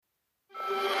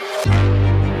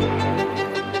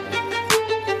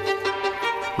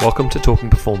Welcome to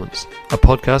Talking Performance, a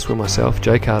podcast where myself,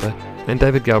 Jay Carter, and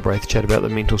David Galbraith chat about the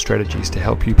mental strategies to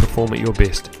help you perform at your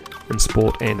best in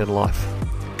sport and in life.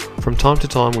 From time to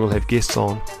time, we'll have guests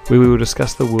on where we will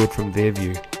discuss the world from their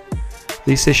view.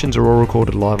 These sessions are all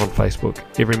recorded live on Facebook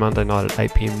every Monday night at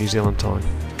 8 p.m. New Zealand time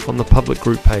on the public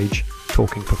group page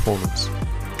Talking Performance.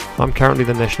 I'm currently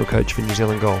the national coach for New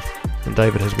Zealand Golf, and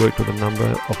David has worked with a number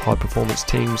of high performance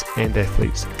teams and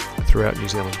athletes throughout New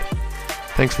Zealand.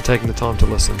 Thanks for taking the time to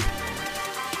listen.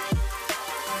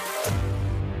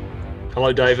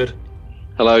 Hello, David.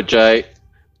 Hello, Jay.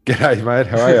 G'day, mate.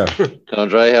 How are you?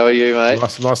 Andre, how are you, mate?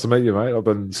 Nice to meet you, mate. I've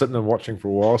been sitting and watching for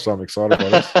a while, so I'm excited by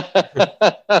this.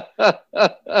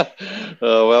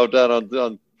 Well done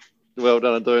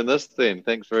on doing this then.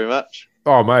 Thanks very much.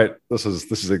 Oh, mate, this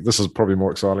is probably more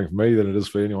exciting for me than it is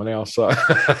for anyone else. So, mate,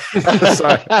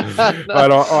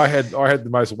 I had the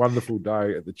most wonderful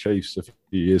day at the Chiefs a few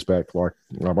years back. Like,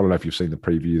 I don't know if you've seen the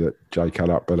preview that Jay cut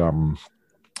up, but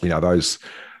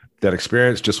that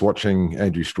experience just watching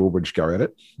Andrew Strawbridge go at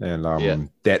it, and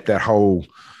that whole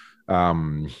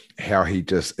how he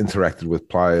just interacted with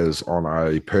players on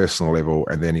a personal level,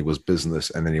 and then he was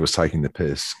business, and then he was taking the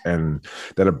piss, and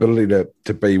that ability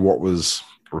to be what was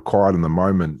required in the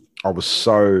moment. I was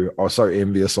so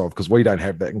envious of, because we don't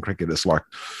have that in cricket. It's like,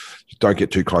 don't get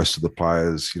too close to the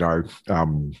players,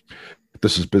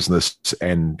 this is business,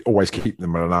 and always keep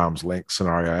them at an arm's length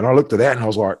scenario. And I looked at that and I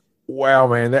was like, wow,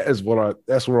 man, that's where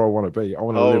I want to be. I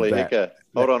want to live that. Hecker.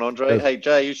 Hold on, Andre. Hey,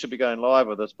 Jay, you should be going live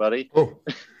with us, buddy. Oh,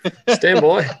 stand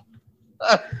by.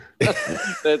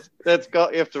 That's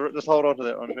got, you have to just hold on to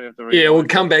that, Andre. You have to read we'll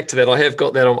come back to that. I have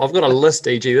got that on. I've got a list,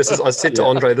 EG. I said to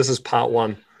Andre, this is part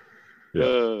one.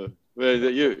 Yeah.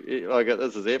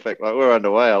 This is epic. Like, we're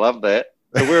underway. I love that.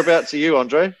 So whereabouts are you,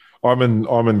 Andre? I'm in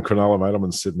Cronulla, mate. I'm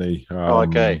in Sydney.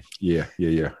 Okay. Yeah.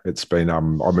 It's been I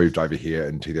moved over here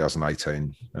in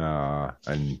 2018,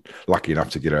 and lucky enough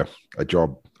to get a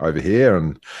job over here.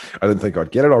 And I didn't think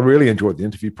I'd get it. I really enjoyed the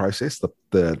interview process,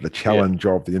 the challenge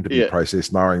of the interview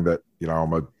process, knowing that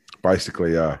I'm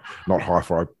basically not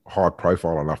high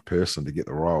profile enough person to get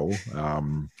the role.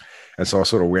 And so I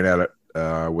sort of went at it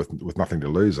with nothing to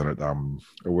lose, and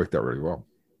it worked out really well.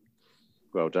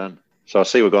 Well done. So I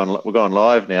see we're going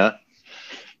live now.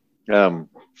 So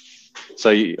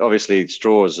obviously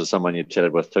Straws is someone you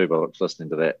chatted with too, but I was listening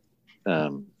to that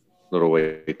little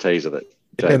wee teaser that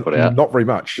Jay put out. Not very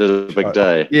much. It was a big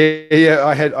day. Yeah.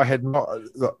 I had not.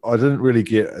 I didn't really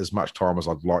get as much time as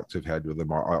I'd like to have had with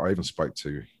them. I even spoke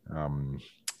to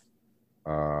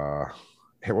what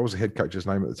was the head coach's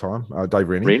name at the time? Dave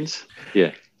Rennie. Renz?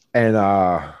 Yeah. And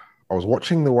I was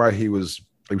watching the way he was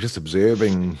just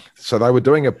observing. So they were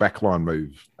doing a backline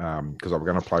move because they were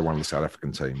going to play one of the South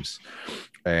African teams.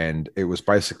 And it was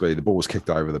basically the ball was kicked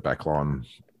over the backline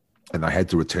and they had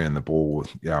to return the ball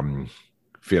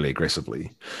fairly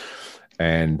aggressively.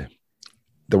 And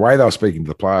the way they were speaking to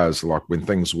the players, like when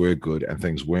things were good and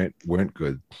things weren't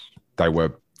good, they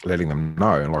were letting them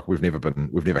know. And like we've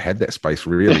never had that space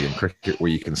really in cricket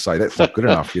where you can say that's not good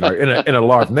enough, in a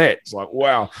live net. It's like,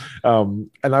 wow. And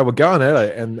they were going at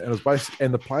it, and it was basically,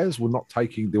 and the players were not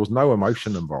taking, there was no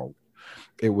emotion involved.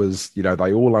 It was,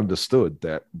 they all understood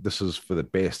that this is for the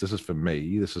best. This is for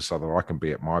me. This is so that I can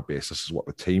be at my best. This is what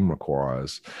the team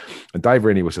requires. And Dave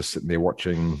Rennie was just sitting there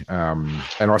watching. And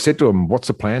I said to him, what's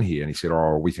the plan here? And he said,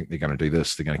 we think they're going to do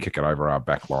this. They're going to kick it over our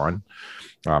back line.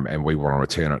 And we want to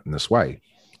return it in this way.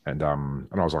 And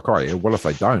I was like, what if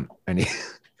they don't? And he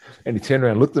turned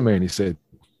around and looked at me and he said,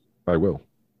 they will.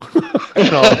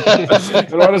 and I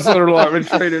just sort of like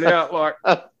retreated out like,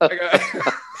 okay.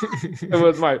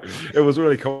 It was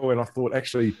really cool. And I thought,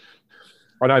 actually,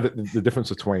 I know that the difference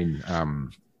between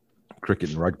cricket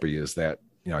and rugby is that,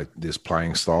 there's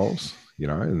playing styles,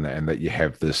 and that you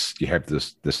have this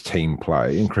team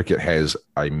play. And cricket has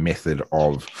a method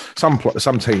of some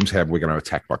teams have, we're going to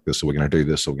attack like this, or we're going to do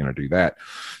this, or we're going to do that.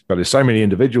 But there's so many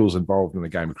individuals involved in the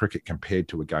game of cricket compared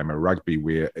to a game of rugby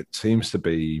where it seems to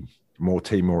be more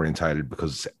team orientated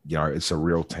because, it's a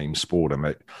real team sport, and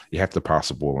that you have to pass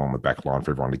the ball along the back line for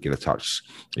everyone to get a touch,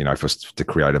 to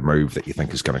create a move that you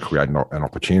think is going to create an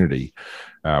opportunity,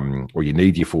 or you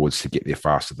need your forwards to get there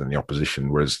faster than the opposition.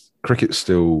 Whereas cricket's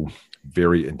still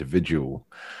very individual,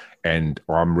 and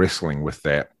I'm wrestling with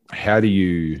that. How do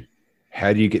you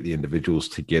get the individuals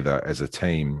together as a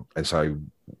team? And so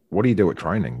what do you do at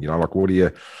training? What do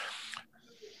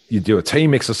you do a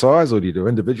team exercise, or do you do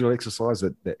individual exercise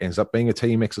that ends up being a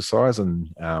team exercise? And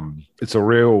that's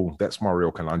my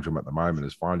real conundrum at the moment,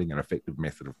 is finding an effective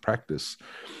method of practice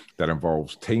that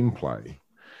involves team play.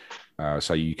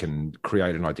 So you can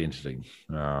create an identity.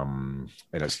 And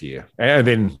it's, and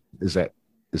then is that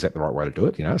is that the right way to do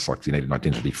it? It's like you need an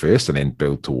identity first and then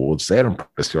build towards that.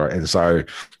 And so,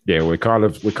 yeah, we're kind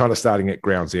of starting at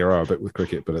ground zero a bit with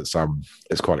cricket, but it's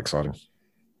quite exciting.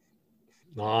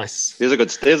 Nice. There's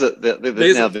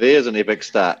an epic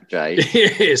start, Jay.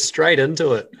 Yeah, straight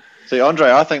into it. See,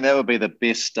 Andre, I think that would be the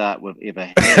best start we've ever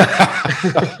had.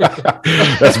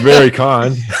 That's very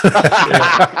kind.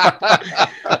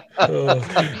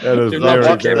 That is very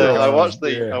kind. I watched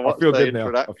the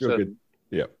introduction. I feel good.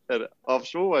 Yeah. And I've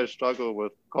always struggled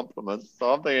with compliments,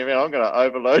 so I'm thinking, man, I'm going to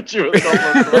overload you with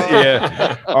compliments.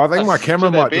 Yeah. I think my camera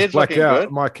might just black out.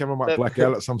 Good. My camera might black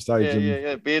out at some stage.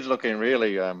 Yeah. Beard's looking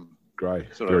really grey,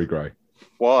 very grey.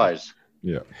 Wise.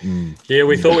 Yeah. Yeah,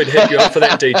 we thought we'd hit you up for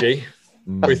that, DG.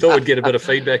 We thought we'd get a bit of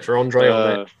feedback for Andre on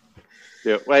that.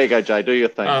 Yeah, there you go, Jay. Do your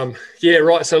thing. Yeah,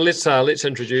 right. So let's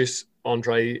introduce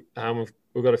Andre.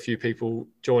 We've got a few people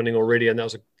joining already, and that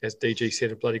was, as DG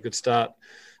said, a bloody good start.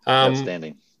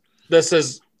 Outstanding. This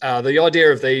is the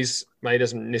idea of these, mate,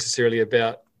 isn't necessarily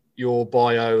about your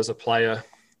bio as a player.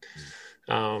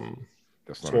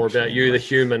 It's more about you, the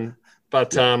human.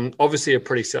 But obviously, a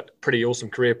pretty awesome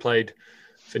career played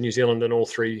for New Zealand in all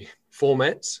three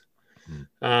formats.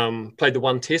 Played the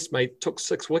one test, mate, took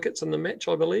 6 wickets in the match,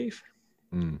 I believe.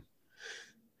 And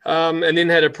then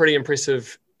had a pretty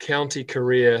impressive county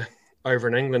career over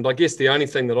in England. I guess the only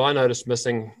thing that I noticed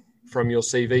missing from your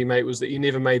CV, mate, was that you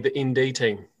never made the ND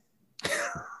team.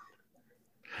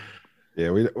 Yeah,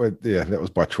 that was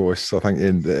by choice. I think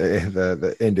in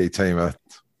the ND team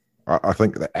I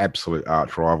think the absolute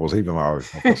arch rivals, even though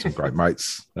I've got some great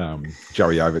mates.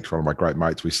 Joey Ovich, one of my great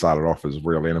mates, we started off as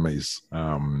real enemies.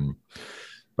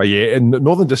 But yeah, and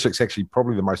Northern District's actually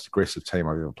probably the most aggressive team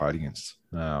I've ever played against,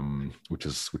 which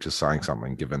is saying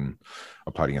something, given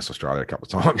I played against Australia a couple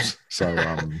of times. So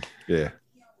yeah.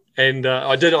 And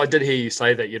I did hear you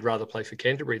say that you'd rather play for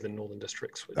Canterbury than Northern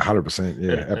Districts. 100%,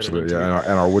 yeah, absolutely. Yeah,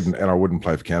 and I wouldn't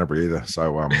play for Canterbury either.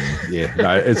 So yeah,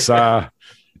 no, it's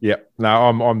yeah, no,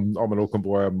 I'm an Auckland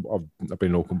boy. I've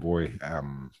been an Auckland boy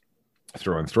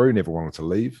through and through. Never wanted to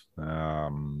leave,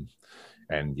 and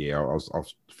yeah, I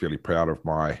was fairly proud of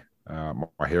my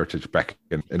heritage back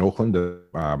in Auckland.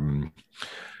 Not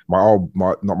my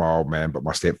old man, but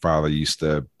my stepfather used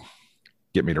to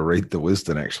get me to read the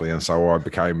Wisden actually, and so I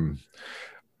became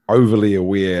overly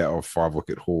aware of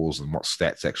 5-wicket hauls and what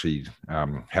stats actually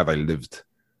how they lived.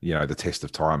 The test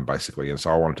of time, basically. And so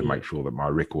I wanted to make sure that my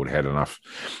record had enough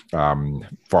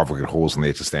 5-wicket hauls in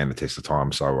there to stand the test of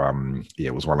time. So, yeah,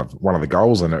 it was one of the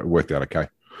goals, and it worked out okay.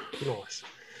 Nice.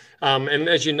 And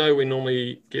as you know, we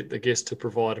normally get the guest to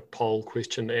provide a poll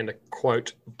question and a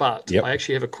quote, but I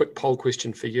actually have a quick poll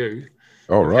question for you.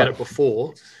 Oh, right. I've had it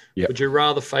before. Yep. Would you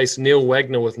rather face Neil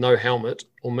Wagner with no helmet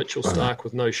or Mitchell Starc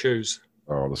with no shoes?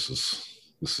 Oh, this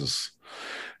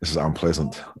is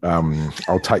unpleasant.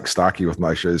 I'll take Starkey with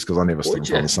no shoes because I never stood in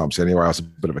front of stumps anyway. I was a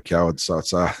bit of a coward, so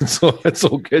it's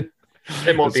all good.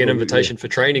 That might be an invitation for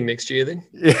training next year then.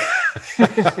 Yeah.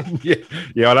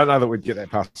 yeah. I don't know that we'd get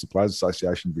that past the Players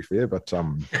Association, to be fair, but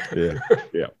yeah.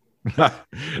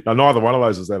 No, neither one of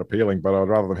those is that appealing, but I'd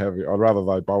rather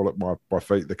they bowl at my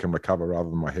feet that can recover rather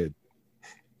than my head.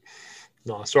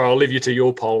 Nice. All right, I'll leave you to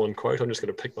your poll and quote. I'm just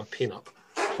going to pick my pen up.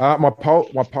 My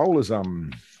poll is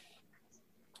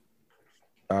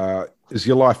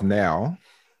your life now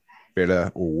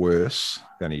better or worse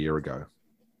than a year ago?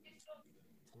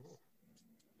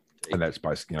 And that's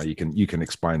basically, you can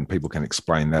explain, people can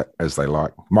explain that as they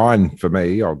like. Mine, for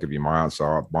me, I'll give you my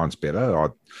answer. Mine's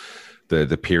better.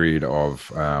 The period of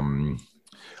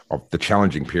the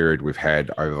challenging period we've had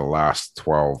over the last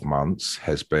 12 months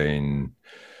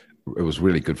it was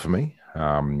really good for me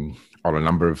on a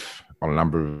number of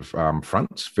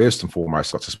fronts. First and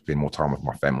foremost, I got to spend more time with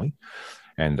my family.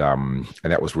 And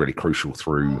that was really crucial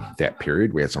through that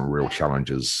period. We had some real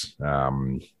challenges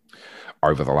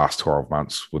over the last 12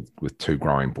 months with 2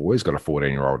 growing boys, got a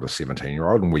 14-year-old and a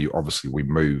 17-year-old. And we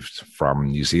moved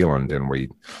from New Zealand, and we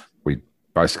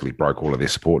basically broke all of their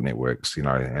support networks,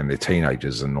 and they're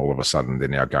teenagers, and all of a sudden they're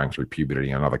now going through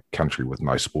puberty in another country with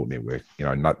no support network,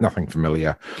 nothing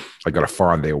familiar. They got to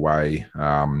find their way.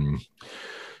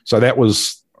 So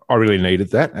I really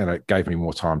needed that, and it gave me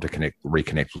more time to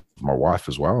reconnect with my wife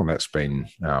as well. And that's been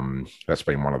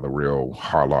one of the real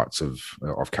highlights of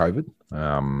COVID.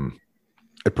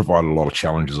 It provided a lot of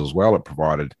challenges as well. It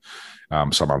provided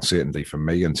some uncertainty for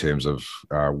me in terms of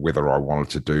whether I wanted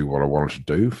to do what I wanted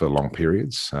to do for long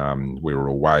periods. We were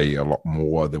away a lot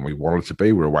more than we wanted to be.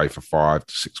 We were away for 5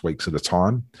 to 6 weeks at a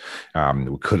time.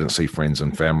 We couldn't see friends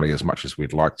and family as much as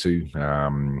we'd like to.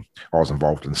 I was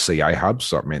involved in CA hubs,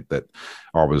 so it meant that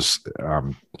I was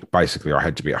basically I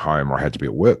had to be at home or I had to be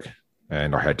at work.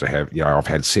 and I had to have, I've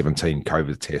had 17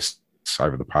 COVID tests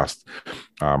over the past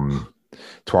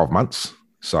 12 months.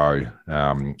 So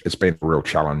it's been a real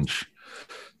challenge.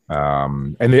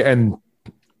 And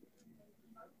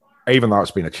even though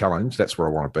it's been a challenge, that's where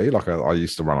I want to be. Like I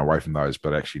used to run away from those,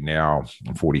 but actually now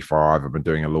I'm 45. I've been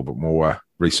doing a little bit more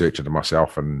research into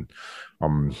myself, and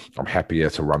I'm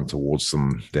happier to run towards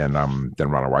them than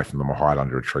run away from them or hide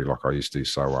under a tree like I used to.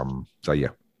 So yeah.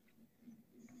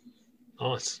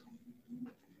 Nice.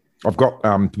 I've got.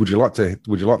 Would you like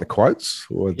the quotes?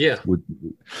 Yeah.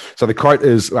 So the quote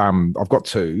is. I've got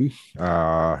two.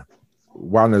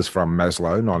 One is from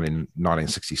Maslow,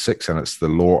 1966, and it's the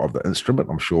law of the instrument.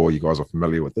 I'm sure you guys are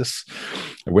familiar with this.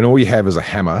 When all you have is a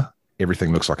hammer,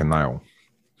 everything looks like a nail.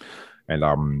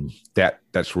 And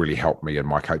that's really helped me in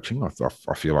my coaching. I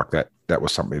feel like that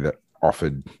was something that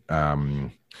offered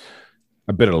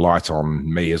a bit of light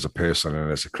on me as a person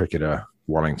and as a cricketer,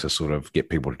 wanting to sort of get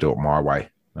people to do it my way.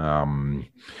 And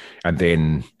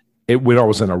then when I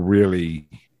was in a really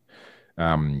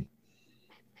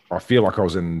I feel like I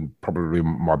was in probably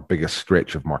my biggest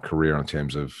stretch of my career in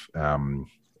terms of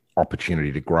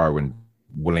opportunity to grow and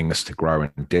willingness to grow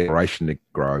and desperation to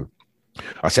grow.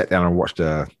 I sat down and watched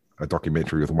a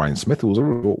documentary with Wayne Smith. It was a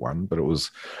real short one, but it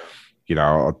was,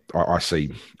 I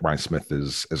see Wayne Smith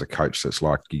as a coach that's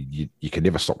like you can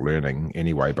never stop learning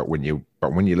anyway. But when you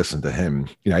listen to him,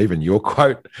 even your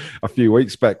quote a few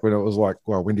weeks back when it was like,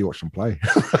 well, when do you watch them play?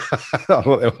 I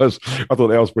thought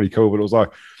that was pretty cool. But it was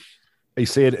like, he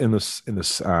said in this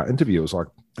interview, it was like,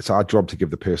 it's our job to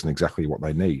give the person exactly what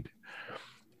they need.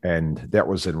 And that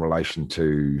was in relation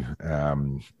to,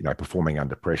 performing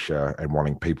under pressure and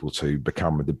wanting people to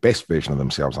become the best version of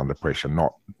themselves under pressure,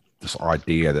 not this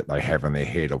idea that they have in their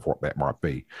head of what that might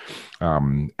be.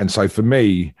 And so for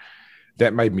me,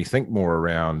 that made me think more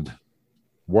around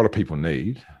what do people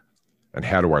need and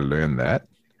how do I learn that?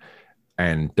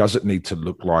 And does it need to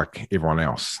look like everyone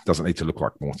else? Does it need to look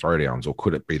like more throwdowns? Or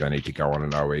could it be they need to go on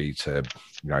an OE to,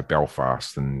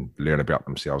 Belfast and learn about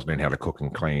themselves, learn how to cook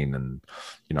and clean and,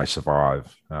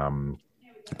 survive?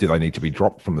 Do they need to be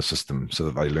dropped from the system so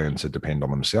that they learn to depend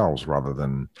on themselves rather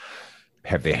than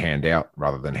have their hand out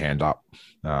rather than hand up?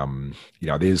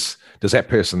 Does that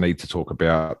person need to talk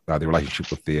about their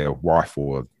relationship with their wife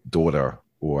or daughter,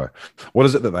 or what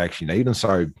is it that they actually need? And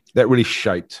so that really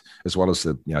shaped, as well as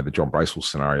the John Bracewell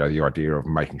scenario, the idea of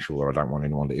making sure that I don't want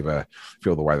anyone to ever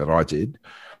feel the way that I did.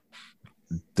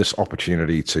 This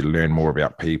opportunity to learn more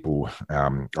about people,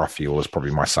 I feel, is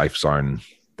probably my safe zone.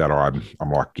 That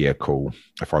I'm like, yeah, cool.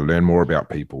 If I learn more about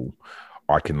people,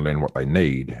 I can learn what they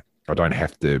need. I don't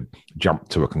have to jump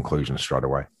to a conclusion straight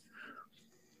away.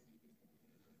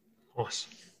 Nice.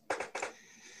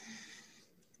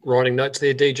 Writing notes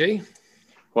there, DG?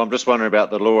 Well, I'm just wondering about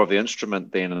the law of the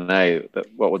instrument then, and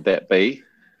what would that be?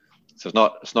 So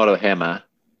it's not a hammer.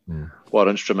 Mm. What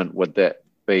instrument would that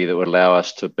be that would allow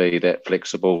us to be that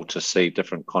flexible to see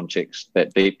different contexts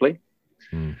that deeply?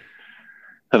 Mm.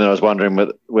 And then I was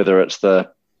wondering whether it's the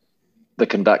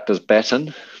conductor's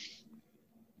baton.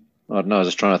 I don't know. I was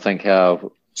just trying to think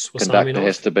how Swiss conductor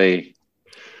has to be.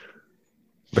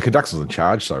 The conductor's in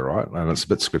charge, though, right? And it's a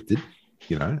bit scripted.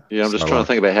 Yeah, I'm just trying to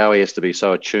think about how he has to be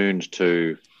so attuned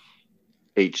to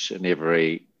each and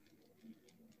every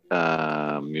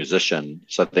musician.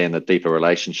 So then the deeper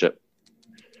relationship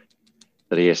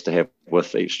that he has to have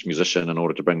with each musician in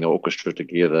order to bring the orchestra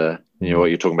together. You know, what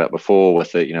you're talking about before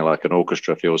with it, like an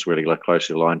orchestra feels really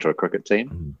closely aligned to a cricket team.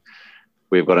 Mm.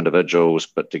 We've got individuals,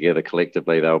 but together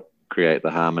collectively they'll create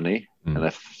the harmony. Mm. And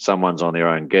if someone's on their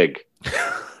own gig,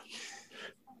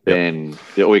 then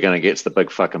all you're going to get is the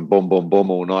big fucking boom, boom,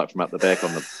 boom all night from up the back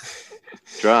on the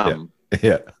drum.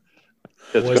 Yeah.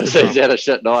 It's because he's had a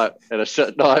shit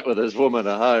night with his woman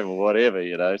at home or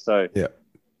whatever, So,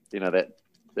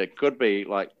 that could be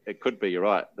you're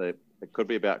right. It could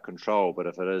be about control, but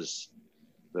if it is,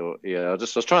 I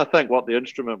was trying to think what the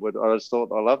instrument would, I just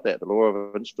thought, I love that, the law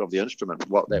of the instrument,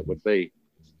 what that would be.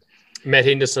 Matt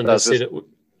Henderson has said it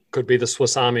could be the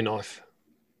Swiss Army knife.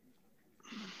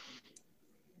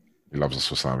 He loves a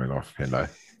Swiss Army knife, Yeah,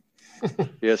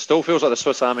 it still feels like the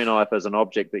Swiss Army knife is an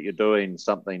object that you're doing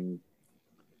something,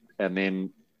 and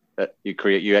then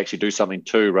you actually do something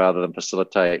to, rather than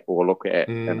facilitate or look at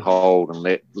and hold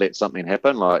and let something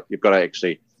happen. Like you've got to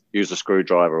actually use the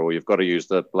screwdriver, or you've got to use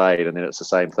the blade, and then it's the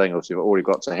same thing. If you've already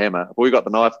got a hammer, if all you got the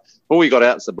knife, all you got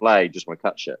out is the blade, just want to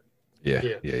cut shit. Yeah.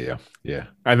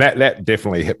 And that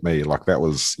definitely hit me. Like that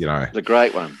was, it's a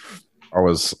great one. I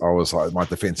was like, my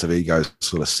defensive ego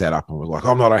sort of sat up and was like,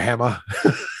 I'm not a hammer.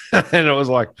 And it was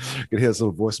like, you could hear this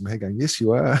little voice in my head going, yes,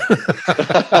 you are.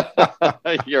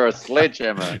 You're a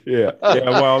sledgehammer. Yeah.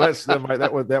 Well, mate,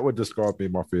 that would describe me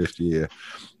my first year.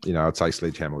 You know, I'd say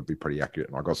sledgehammer would be pretty accurate.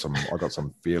 And I got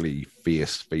some fairly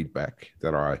fierce feedback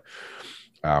that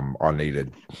I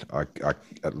needed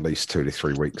at least 2 to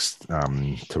 3 weeks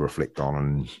to reflect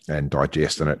on and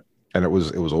digest in it. And it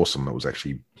was awesome. It was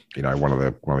actually, you know, one of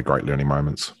the great learning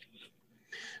moments.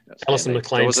 Alison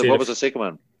McLean said, what was the second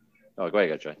one? Oh, go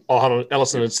ahead, Jay. Oh, hold on.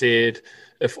 Alison had said,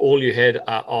 if all you had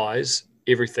are eyes,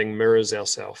 everything mirrors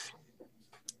ourself.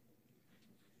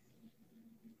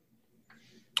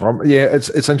 Yeah, it's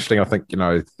interesting. I think, you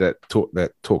know, that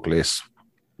talk less,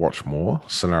 watch more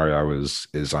scenario is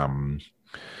it's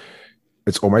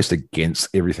almost against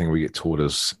everything we get taught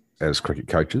as cricket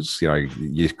coaches. You know,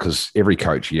 because every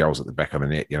coach yells at the back of the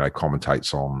net, you know,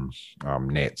 commentates on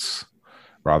nets,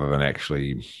 rather than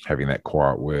actually having that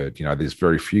quiet word. You know, there's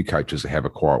very few coaches that have a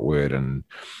quiet word and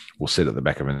will sit at the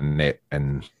back of a net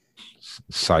and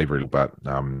savor it. But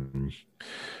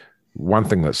one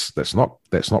thing that's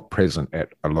not present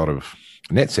at a lot of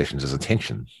net sessions is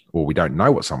attention, or we don't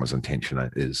know what someone's intention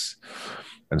is.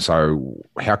 And so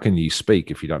how can you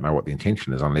speak if you don't know what the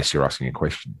intention is, unless you're asking a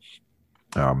question?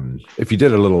 If you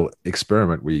did a little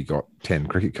experiment where you got 10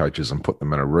 cricket coaches and put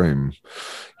them in a room,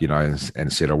 you know,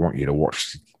 and said, I want you to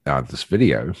watch this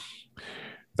video,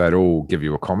 they'd all give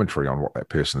you a commentary on what that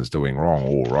person is doing wrong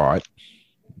or right.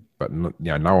 But, you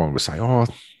know, no one would say, oh,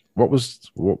 what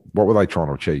were they trying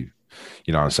to achieve?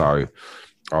 You know, so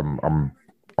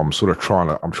I'm sort of trying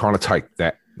to take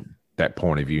that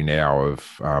point of view now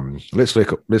of let's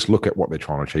look at what they're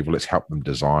trying to achieve. Let's help them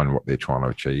design what they're trying to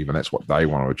achieve, and that's what they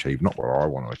want to achieve, not what I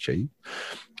want to achieve.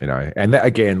 You know, and that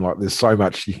again, like there's so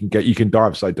much you can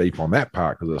dive so deep on that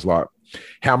part, because it's like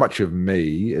how much of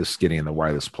me is getting in the way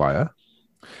of this player,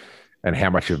 and how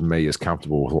much of me is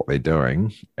comfortable with what they're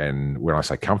doing. And when I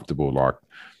say comfortable, like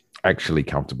actually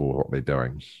comfortable with what they're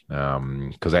doing,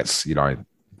 because that's, you know,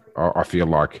 I feel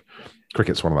like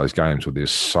cricket's one of those games where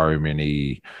there's so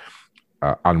many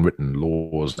unwritten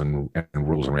laws and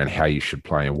rules around how you should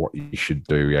play and what you should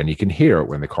do, and you can hear it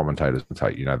when the commentators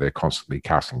take, you know, they're constantly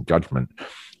casting judgment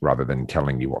rather than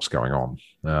telling you what's going on,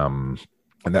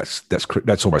 and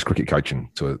that's almost cricket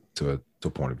coaching to a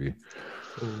point of view.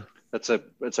 It's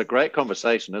a great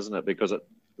conversation, isn't it? Because it,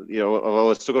 you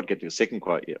know, I've still got to get to your second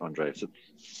quote yet, Andre. So,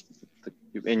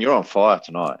 and you're on fire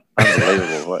tonight.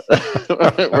 Unbelievable.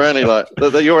 We're only like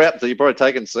you're out there. You've probably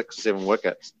taken 6 or 7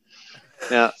 wickets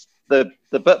now.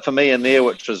 The bit for me in there,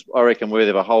 which is, I reckon, worthy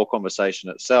of a whole conversation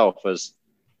itself, is,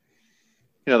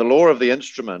 you know, the law of the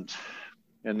instrument.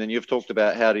 And then you've talked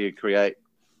about how do you create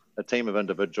a team of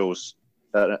individuals,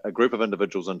 a group of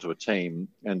individuals into a team,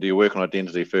 and do you work on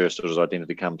identity first, or does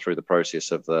identity come through the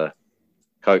process of the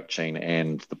coaching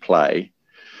and the play?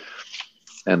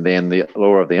 And then the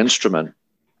law of the instrument.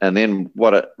 And then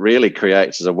what it really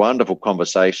creates is a wonderful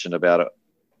conversation about it.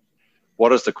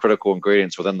 What is the critical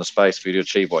ingredients within the space for you to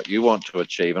achieve what you want to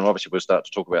achieve? And obviously we'll start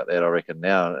to talk about that, I reckon,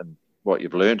 now, and what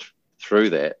you've learned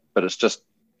through that. But it's just,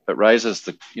 it raises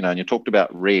the, you know, and you talked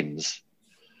about Wrens.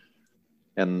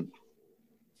 And,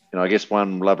 you know, I guess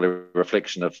one lovely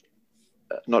reflection of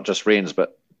not just Wrens,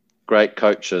 but great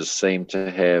coaches seem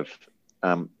to have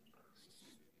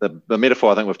the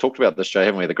metaphor. I think we've talked about this, Jay,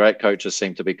 haven't we? The great coaches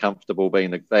seem to be comfortable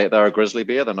being they're a grizzly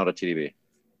bear, they're not a teddy bear.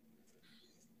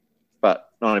 But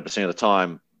 90% of the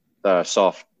time, they're a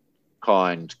soft,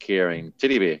 kind, caring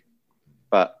teddy bear.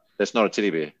 But that's not a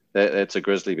teddy bear. That's a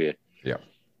grizzly bear. Yeah.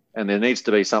 And there needs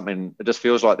to be something, it just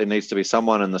feels like there needs to be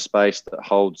someone in the space that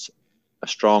holds a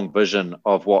strong vision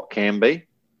of what can be.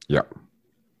 Yeah.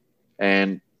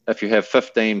 And if you have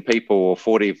 15 people or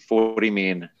 40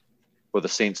 men with a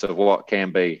sense of what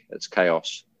can be, it's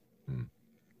chaos.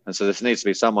 And so there needs to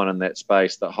be someone in that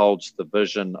space that holds the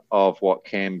vision of what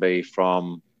can be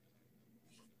from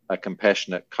a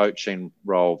compassionate coaching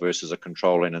role versus a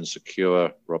controlling and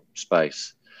secure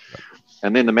space.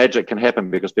 And then the magic can happen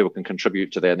because people can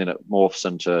contribute to that, and then it morphs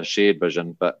into shared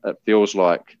vision. But it feels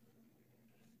like,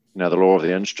 you know, the law of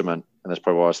the instrument, and that's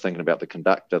probably why I was thinking about the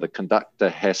conductor. The conductor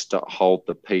has to hold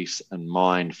the piece in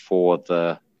mind for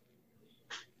the,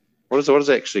 what is it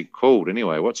actually called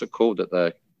anyway? What's it called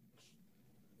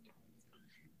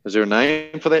is there a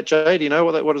name for that, Jay? Do you know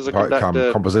what is a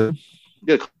conductor? Composition.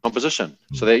 Yeah, composition.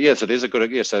 So there's a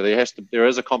good, so there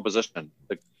is a composition.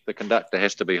 The conductor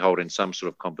has to be holding some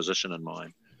sort of composition in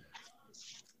mind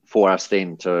for us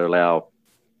then to allow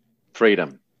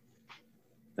freedom,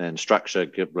 and structure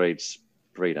breeds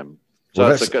freedom. So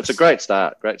well, it's a great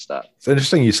start. Great start. It's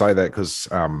interesting you say that, because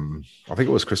I think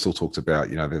it was Crystal talked about,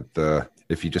 you know, the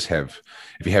If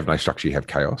you have no structure, you have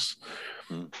chaos.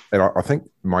 And I think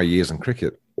my years in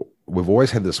cricket, we've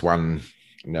always had this one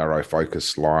narrow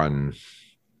focus line,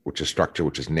 which is structure,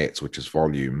 which is nets, which is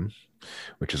volume,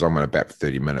 which is I'm going to bat for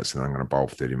 30 minutes and I'm going to bowl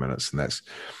for 30 minutes, and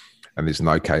there's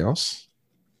no chaos.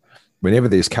 Whenever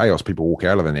there's chaos, people walk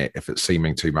out of the net if it's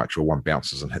seeming too much, or one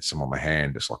bounces and hits them on the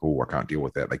hand. It's like, oh, I can't deal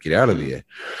with that. They get out of there.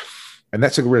 And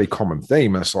that's a really common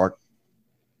theme. And it's like,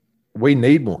 we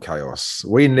need more chaos.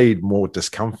 We need more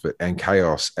discomfort and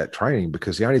chaos at training,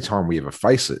 because the only time we ever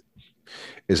face it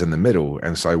is in the middle.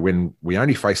 And so when we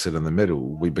only face it in the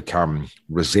middle, we become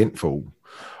resentful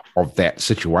of that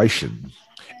situation,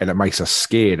 and it makes us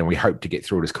scared, and we hope to get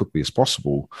through it as quickly as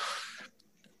possible.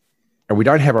 And we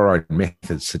don't have our own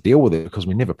methods to deal with it because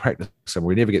we never practice them.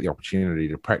 We never get the opportunity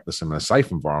to practice them in a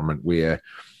safe environment where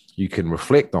you can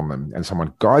reflect on them and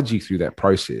someone guides you through that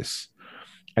process.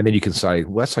 And then you can say,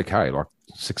 well, that's okay. Like,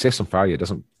 success and failure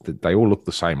they all look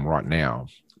the same right now.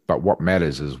 But what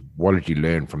matters is, what did you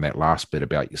learn from that last bit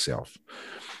about yourself?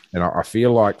 And I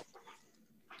feel like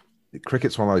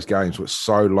cricket's one of those games where it's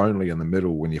so lonely in the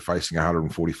middle when you're facing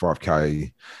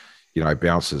 145k,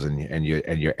 bounces and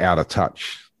you're out of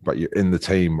touch, but you're in the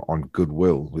team on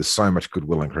goodwill. There's so much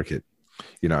goodwill in cricket,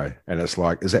 and it's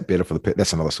like, is that better for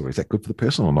that's another story. Is that good for the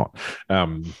person or not?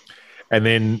 And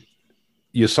then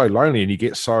you're so lonely, and you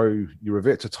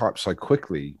revert to type so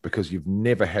quickly because you've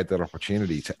never had that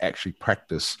opportunity to actually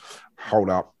practice.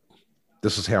 Hold up,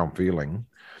 this is how I'm feeling,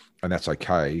 and that's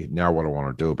okay. Now what do I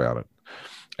want to do about it?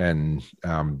 And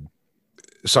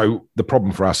so the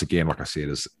problem for us, again, like I said,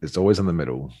 is it's always in the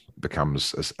middle. It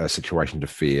becomes a situation to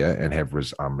fear and have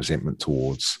resentment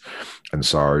towards. And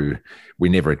so we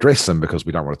never address them because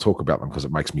we don't want to talk about them because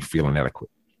it makes me feel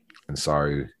inadequate. And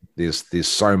so there's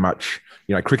so much,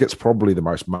 cricket's probably the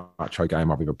most macho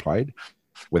game I've ever played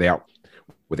without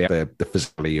the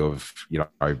physicality of,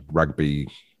 rugby,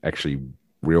 actually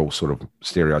real sort of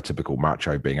stereotypical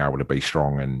macho being able to be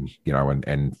strong and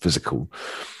physical.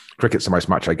 Cricket's the most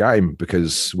macho game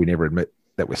because we never admit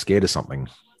that we're scared of something,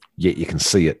 yet you can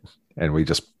see it, and we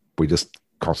just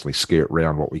constantly skirt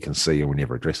around what we can see, and we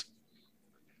never address it.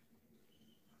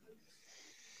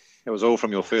 It was all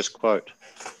from your first quote.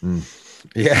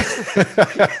 Yeah.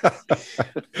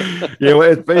 Yeah, well,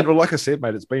 it's been, like I said,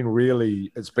 mate, it's been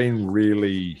really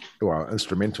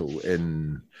instrumental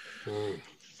in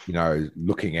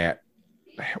looking at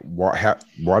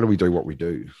why do we do what we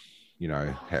do?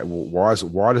 Why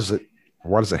does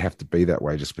it have to be that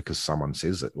way just because someone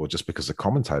says it, or just because the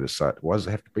commentators say it? Why does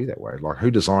it have to be that way? Like,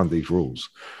 who designed these rules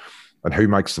and who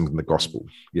makes them the gospel?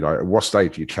 At what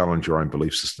stage do you challenge your own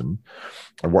belief system?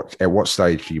 And at what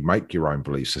stage do you make your own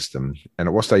belief system? And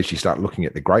at what stage do you start looking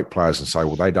at the great players and say,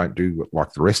 well, they don't do it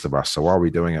like the rest of us, so why are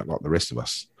we doing it like the rest of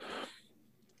us?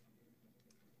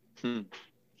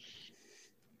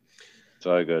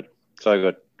 So good.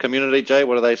 Community, Jay,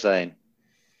 what are they saying?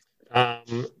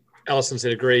 Alison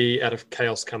said, agree, out of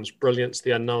chaos comes brilliance.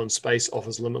 The unknown space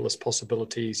offers limitless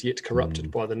possibilities, yet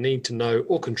corrupted by the need to know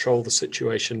or control the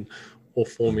situation or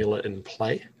formula in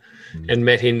play. And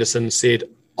Matt Henderson said,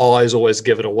 eyes always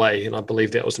give it away. And I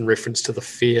believe that was in reference to the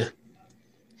fear.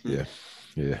 Yeah.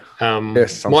 Yes,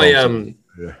 sometimes.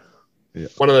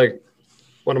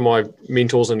 One of my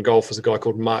mentors in golf is a guy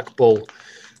called Mark Bull,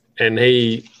 and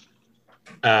he's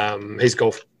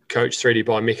golf coach, 3D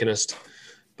biomechanist.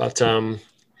 But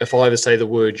if I ever say the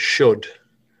word should,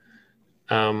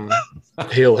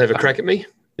 he'll have a crack at me.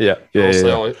 Yeah. I'll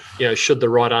say, should the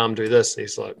right arm do this? And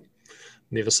he's like,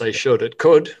 never say should. It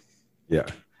could. Yeah.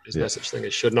 There's no such thing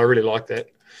as should. And I really like that.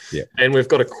 Yeah. And we've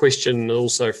got a question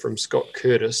also from Scott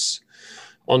Curtis.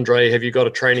 Andre, have you got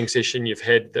a training session you've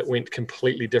had that went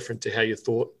completely different to how you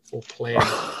thought or planned?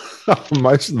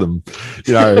 Most of them,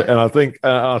 and I think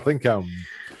I'll come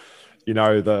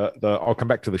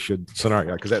back to the should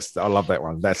scenario because I love that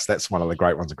one. That's one of the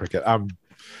great ones in cricket.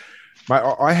 Mate,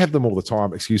 I have them all the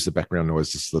time. Excuse the background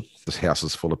noise. Just this house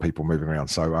is full of people moving around.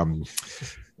 So,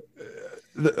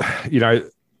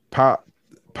 part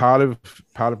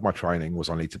of my training was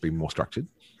I need to be more structured.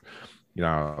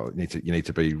 You need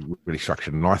to be really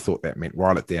structured, and I thought that meant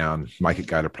write it down, make it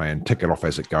go to plan, tick it off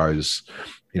as it goes.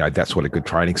 That's what a good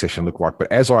training session looked like. But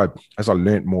as I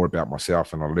learned more about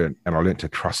myself, and I learned to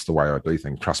trust the way I do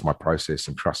things, trust my process,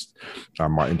 and trust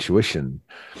my intuition,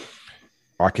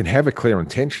 I can have a clear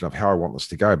intention of how I want this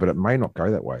to go, but it may not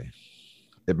go that way.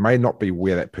 It may not be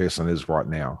where that person is right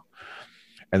now.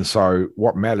 And so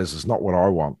what matters is not what I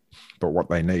want, but what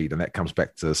they need. And that comes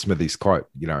back to Smithy's quote,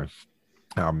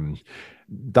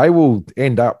 they will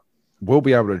we'll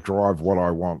be able to drive what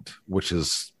I want, which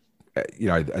is,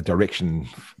 a direction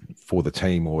for the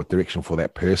team or direction for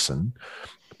that person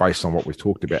based on what we've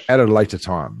talked about at a later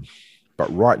time.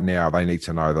 But right now, they need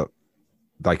to know that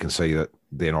they can see that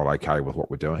they're not okay with what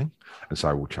we're doing, and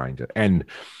so we'll change it. And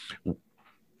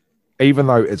even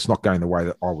though it's not going the way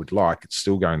that I would like, it's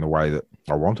still going the way that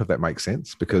I want, if that makes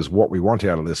sense, because what we want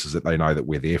out of this is that they know that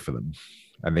we're there for them.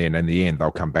 And then in the end,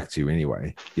 they'll come back to you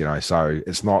anyway, so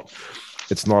it's not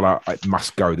a it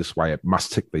must go this way, it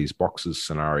must tick these boxes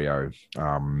scenario.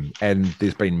 And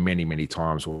there's been many, many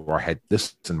times where I had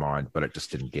this in mind, but it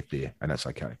just didn't get there, and that's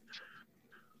okay.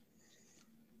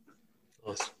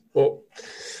 Nice. Well,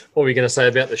 what were you going to say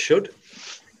about the should?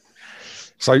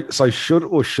 So should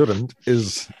or shouldn't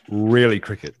is really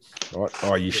cricket, right?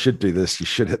 Oh, you should do this. You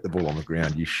should hit the ball on the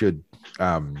ground. You should,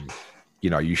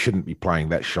 you shouldn't be playing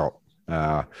that shot.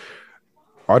 I'd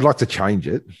like to change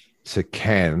it to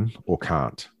can or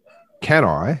can't. Can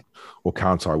I or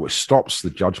can't I? Which stops the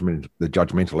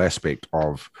judgmental aspect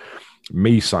of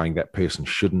me saying that person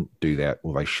shouldn't do that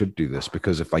or they should do this,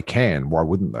 because if they can, why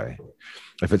wouldn't they?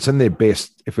 If it's in their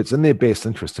best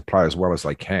interest to play as well as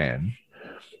they can,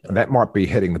 and that might be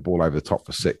hitting the ball over the top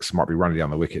for 6, might be running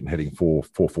down the wicket and hitting four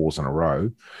fours in a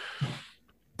row,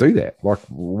 do that. Like,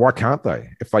 why can't they?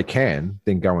 If they can,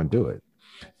 then go and do it.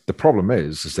 The problem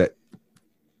is that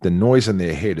the noise in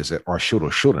their head is that I should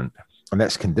or shouldn't, and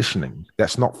that's conditioning.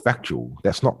 That's not factual.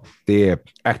 That's not their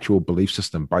actual belief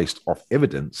system based off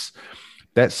evidence.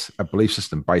 That's a belief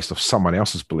system based off someone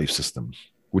else's belief system,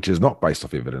 which is not based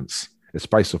off evidence. It's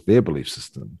based off their belief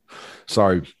system.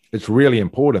 So it's really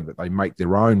important that they make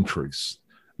their own truths,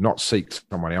 not seek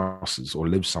someone else's or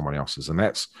live someone else's. And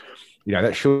that's,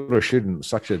 that should or shouldn't,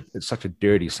 it's such a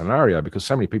dirty scenario, because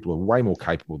so many people are way more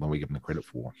capable than we give them the credit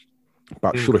for.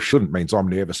 But should or shouldn't means I'm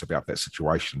nervous about that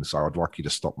situation. So I'd like you to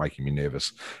stop making me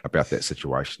nervous about that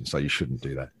situation. So you shouldn't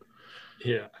do that.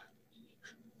 Yeah.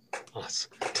 Nice.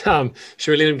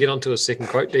 Should we let him get on to a second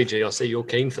quote, DG? I see you're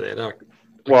keen for that.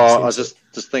 Well, I was just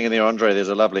thinking there, Andre, there's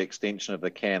a lovely extension of the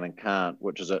can and can't,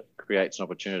 which is it creates an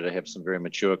opportunity to have some very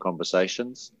mature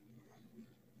conversations.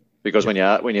 Because when you're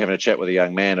having a chat with a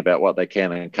young man about what they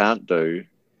can and can't do,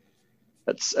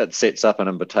 it sets up an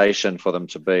invitation for them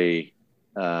to be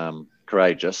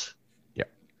courageous,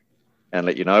 and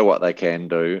let you know what they can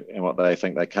do and what they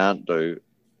think they can't do.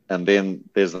 And then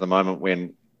there's the moment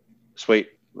when, sweet,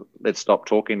 let's stop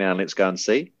talking now and let's go and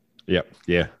see. Yeah.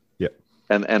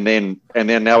 And then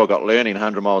now we've got learning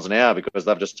 100 miles an hour because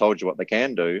they've just told you what they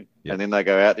can do, and then they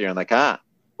go out there and they can't,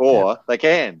 or they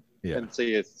can. And so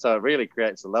it really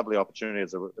creates a lovely opportunity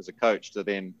as a coach to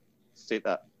then set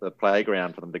up the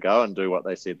playground for them to go and do what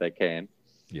they said they can.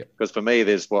 Yeah. Because for me,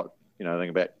 there's what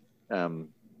think about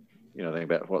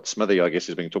what Smithy, I guess,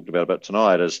 is being talked about a bit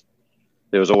tonight, is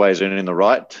there was always earning the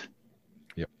right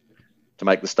to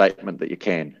make the statement that you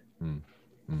can.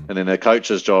 And then the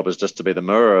coach's job is just to be the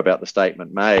mirror about the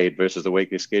statement made versus the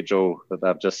weekly schedule that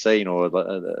they've just seen or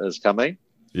is coming.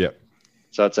 Yeah.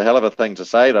 So it's a hell of a thing to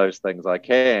say those things, I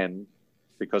can,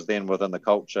 because then within the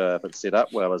culture, if it's set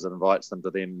up well, it invites them to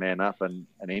then man up and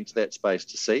enter that space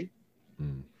to see,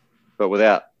 but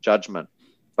without judgment.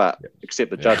 But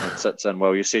except the judgment sits in,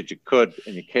 well, you said you could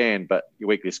and you can, but your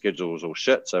weekly schedule is all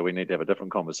shit, so we need to have a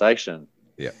different conversation.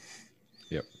 Yeah.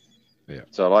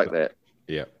 So I like that.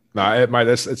 Yeah. No, mate,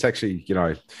 it's actually,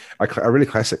 a really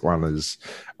classic one is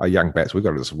a young batsman. We've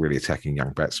got this really attacking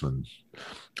young batsman,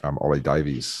 Ollie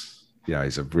Davies.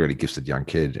 He's a really gifted young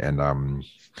kid. And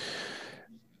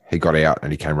he got out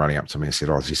and he came running up to me and said,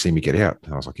 did you see me get out?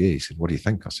 And I was like, yeah. He said, what do you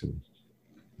think? I said,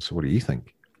 what do you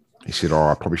think? He said,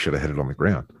 I probably should have hit it on the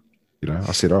ground.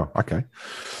 I said, okay.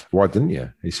 Why didn't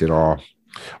you? He said, I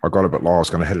got a bit low. I was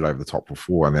going to hit it over the top for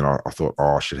 4, and then I thought,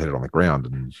 I should hit it on the ground.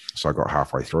 And so I got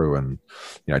halfway through and,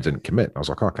 didn't commit. I was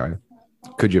like, okay.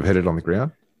 Could you have hit it on the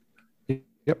ground?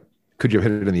 Yep. Could you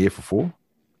have hit it in the air for 4?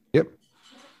 Yep.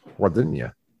 Why didn't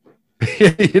you?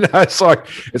 It's like,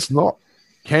 it's not,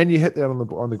 can you hit that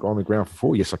on the ground for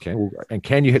 4? Yes, I can. Well, and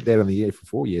can you hit that in the air for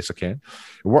 4? Yes, I can.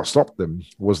 And what stopped them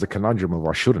was the conundrum of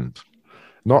I shouldn't.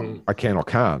 Not I can or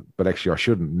can't, but actually I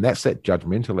shouldn't. And that's that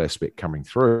judgmental aspect coming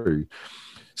through.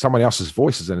 Someone else's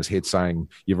voice is in his head saying,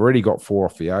 you've already got 4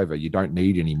 off the over. You don't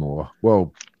need any more.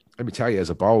 Well, let me tell you, as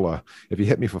a bowler, if you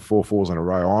hit me for 4 fours in a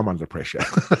row, I'm under pressure.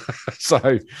 So,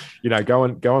 go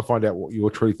and find out what your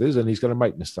truth is. And he's going to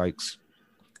make mistakes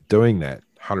doing that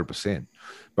 100%.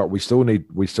 But we still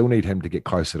need him to get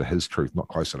closer to his truth, not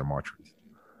closer to my truth.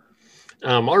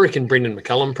 I reckon Brendan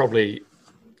McCullum probably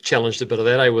challenged a bit of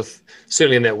that, with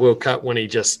certainly in that World Cup when he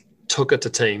just took it to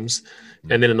teams,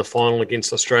 and then in the final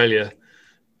against Australia,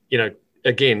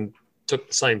 again took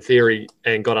the same theory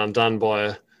and got undone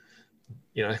by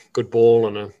a good ball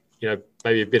and a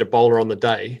maybe a better bowler on the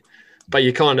day. But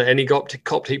you and he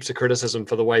copped heaps of criticism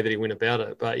for the way that he went about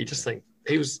it. But you just think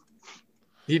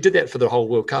he did that for the whole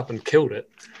World Cup and killed it.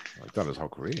 He's done his whole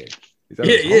career.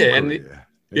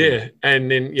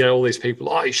 And then all these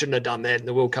people, you shouldn't have done that in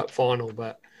the World Cup final.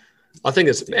 But I think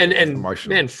it's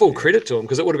full credit to him,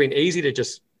 because it would have been easy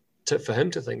for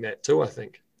him to think that too. I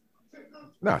think.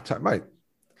 No, mate.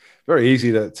 Very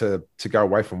easy to go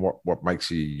away from what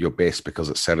makes you your best because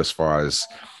it satisfies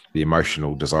the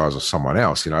emotional desires of someone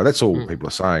else. That's all people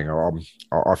are saying.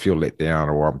 I feel let down,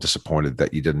 or I'm disappointed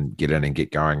that you didn't get in and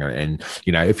get going. And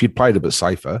if you'd played a bit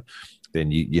safer,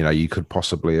 then you could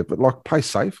possibly, but like play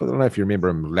safe. I don't know if you remember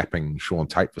him lapping Sean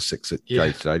Tate for 6 at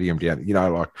Gage Stadium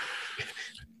down.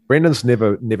 Brendan's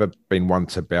never been one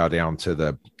to bow down to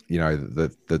the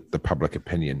public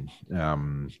opinion.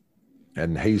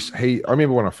 And I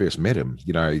remember when I first met him,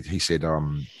 he said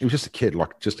he was just a kid,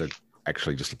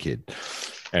 actually just a kid.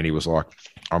 And he was like,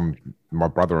 my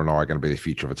brother and I are going to be the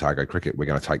future of Otago cricket. We're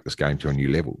going to take this game to a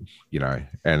new level,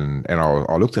 And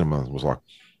I looked at him and was like,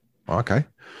 okay,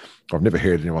 I've never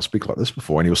heard anyone speak like this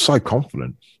before. And he was so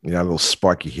confident, little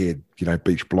spiky head,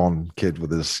 beach blonde kid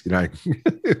with his,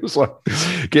 it was like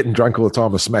getting drunk all the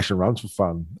time and smashing runs for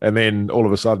fun. And then all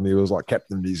of a sudden he was like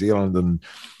captain of New Zealand and,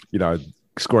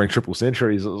 scoring triple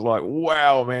centuries. It was like,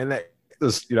 wow, man,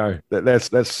 that's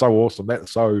so awesome.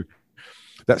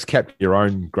 That's kept your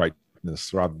own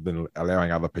greatness rather than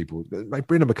allowing other people. Like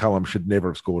Brendan McCullum should never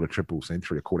have scored a triple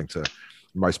century according to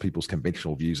most people's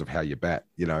conventional views of how you bat,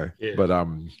 Yeah.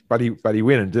 But he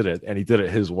went and did it, and he did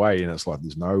it his way. And it's like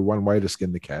there's no one way to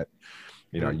skin the cat.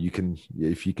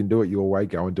 If you can do it your way,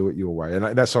 go and do it your way.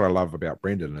 And that's what I love about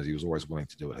Brendan, is he was always willing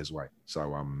to do it his way.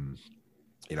 So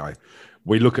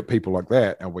we look at people like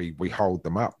that and we hold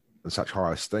them up in such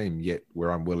high esteem, yet we're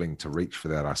unwilling to reach for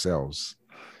that ourselves,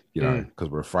 because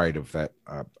we're afraid of that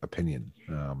opinion.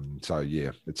 It's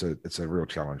a real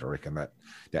challenge, I reckon, that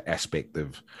aspect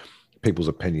of people's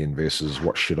opinion versus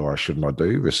what shouldn't I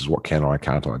do versus what can't I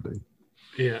do.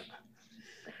 Yeah.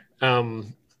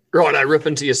 Right, I rip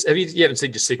into your. You haven't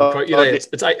seen your second quote. It's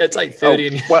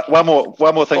 8:30. One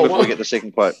more thing before we get the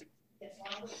second quote.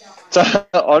 So,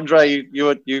 Andre,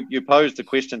 you posed a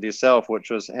question to yourself, which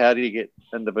was, how do you get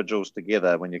individuals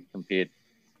together when you compared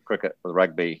cricket with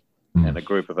rugby and a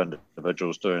group of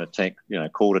individuals doing a team,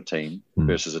 called a team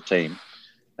versus a team?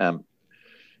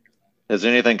 Has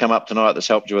anything come up tonight that's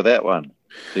helped you with that one?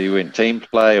 Do you went team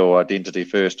play or identity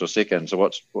first or second? So,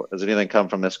 has anything come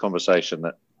from this conversation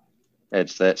that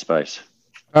adds to that space?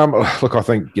 Look, I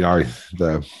think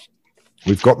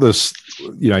we've got this.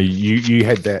 You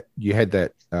had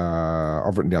that.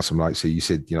 I've written down some notes here. You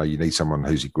said, you need someone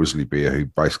who's a grizzly bear who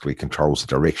basically controls the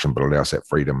direction but allows that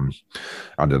freedom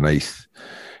underneath.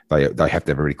 They have to have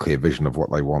a very clear vision of what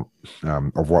they want,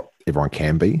 of what everyone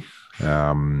can be,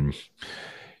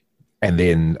 and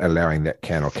then allowing that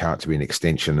can or can't to be an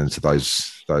extension into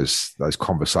those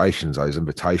conversations, those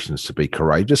invitations to be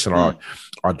courageous. And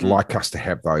I'd like us to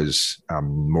have those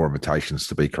more invitations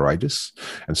to be courageous.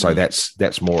 And so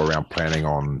that's more around planning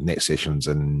on net sessions.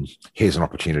 And here's an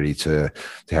opportunity to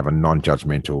have a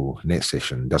non-judgmental net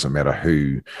session. Doesn't matter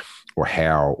who or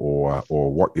how or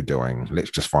what you're doing.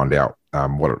 Let's just find out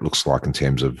what it looks like in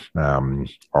terms of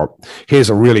here's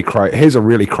a really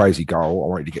crazy goal. I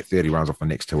want you to get 30 runs off the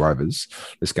next 2 overs.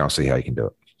 Let's go and see how you can do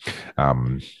it.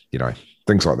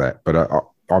 Things like that. But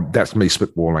that's me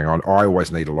spitballing on. I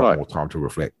always need a lot more time to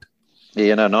reflect.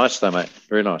 Yeah, no, nice though, mate.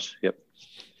 Very nice. Yep.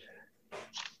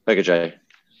 Okay, Jay.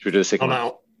 Should we do the second one?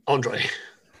 Out, Andre.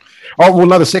 Oh well,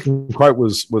 no. The second quote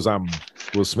was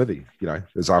Smithy.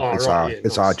 It's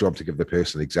our job to give the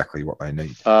person exactly what they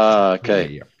need.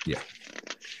 Okay. Yeah.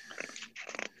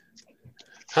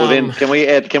 Well, then can we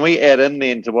add in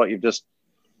then to what you've just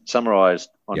summarised,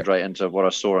 Andre, into what I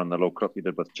saw in the little clip you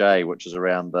did with Jay, which is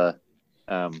around the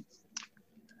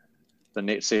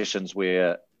net sessions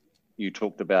where you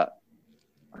talked about.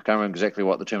 I can't remember exactly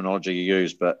what the terminology you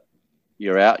used, but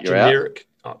you're out.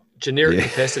 Generic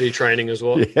capacity training as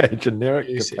well. Yeah, generic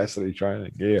capacity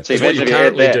training. Yeah. So what you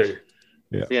currently do.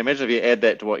 Yeah. Imagine if you add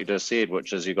that to what you just said,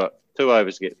 which is you've got 2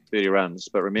 overs to get 30 runs,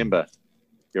 but remember,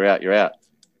 you're out. Yeah.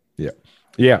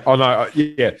 Yeah. Oh no.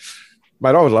 Yeah.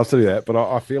 Mate, I would love to do that, but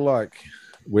I feel like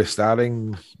we're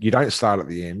starting. You don't start at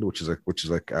the end, which is a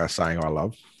saying I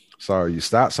love. So you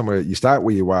start somewhere. You start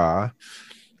where you are,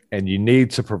 and you need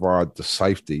to provide the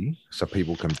safety so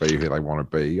people can be who they want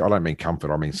to be. I don't mean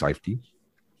comfort. I mean safety.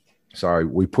 So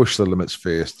we push the limits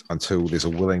first until there's a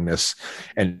willingness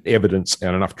and evidence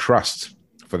and enough trust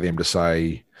for them to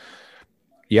say,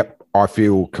 yep, I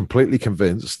feel completely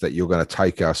convinced that you're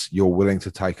willing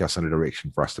to take us in a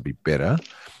direction for us to be better.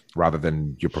 rather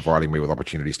than you're providing me with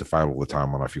opportunities to fail all the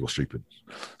time when I feel stupid.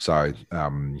 So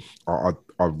I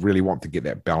really want to get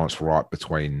that balance right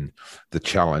between the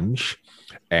challenge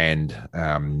and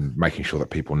making sure that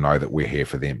people know that we're here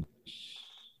for them.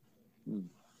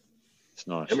 It's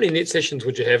nice. How many net sessions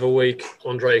would you have a week,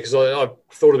 Andre? Because I've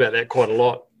thought about that quite a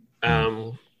lot.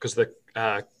 Because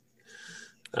I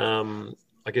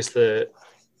guess the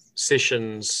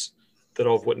sessions that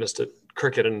I've witnessed at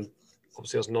cricket, and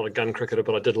obviously I was not a gun cricketer,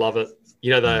 but I did love it.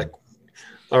 They're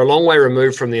a long way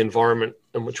removed from the environment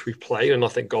in which we play, and I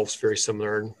think golf's very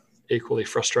similar and equally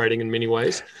frustrating in many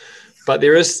ways. But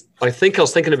I think I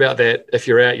was thinking about that. If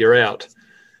you're out, you're out.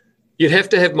 You'd have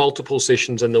to have multiple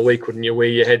sessions in the week, wouldn't you? Where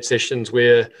you had sessions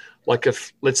where, like,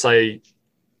 if let's say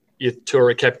you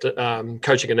tour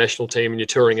coaching a national team and you're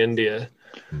touring India,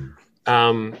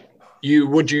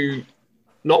 would you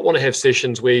not want to have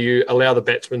sessions where you allow the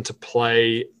batsman to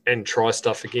play and try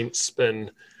stuff against spin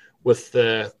with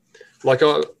I'm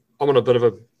on a bit of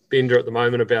a bender at the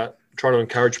moment about trying to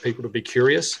encourage people to be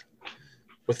curious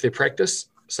with their practice.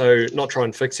 So not try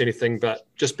and fix anything, but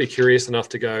just be curious enough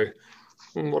to go,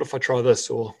 what if I try this?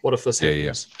 Or what if this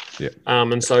happens? Yeah.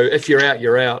 And so if you're out,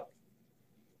 you're out.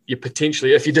 You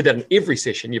potentially, if you did that in every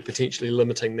session, you're potentially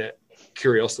limiting that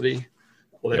curiosity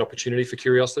or that opportunity for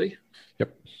curiosity.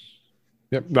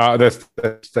 Yep. No, that's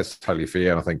totally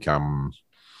fair. And I think I'm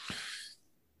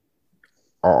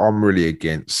really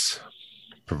against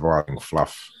providing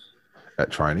fluff at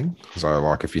training. So,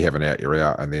 like, if you have an out, you're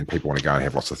out, and then people want to go and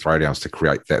have lots of throwdowns to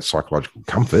create that psychological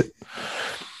comfort,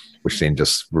 which then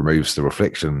just removes the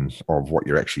reflection of what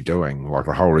you're actually doing. Like,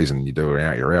 the whole reason you do an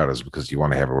out, you're out is because you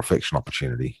want to have a reflection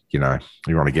opportunity. You want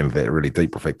to get into that really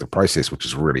deep reflective process, which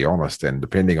is really honest. And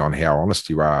depending on how honest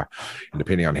you are, and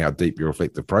depending on how deep your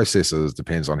reflective process is,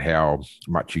 depends on how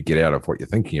much you get out of what you're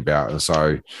thinking about. And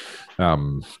so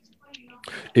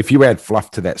if you add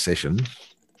fluff to that session,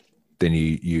 then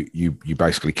you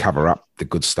basically cover up the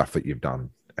good stuff that you've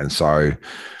done. And so,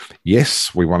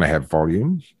 yes, we want to have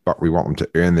volume, but we want them to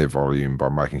earn their volume by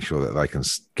making sure that they can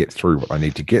get through what they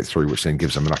need to get through, which then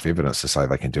gives them enough evidence to say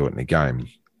they can do it in a game.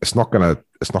 It's not going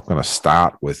to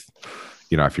start with,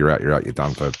 if you're out, you're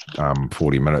done for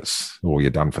 40 minutes, or you're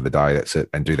done for the day, that's it,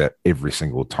 and do that every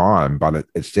single time. But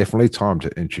it's definitely time to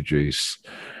introduce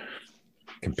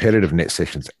competitive net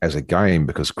sessions as a game,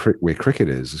 because where cricket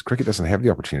doesn't have the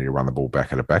opportunity to run the ball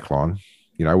back at a back line.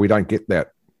 We don't get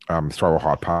that throw a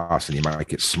high pass and you might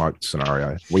get smoked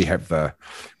scenario. We have the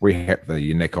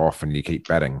you neck off and you keep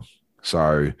batting.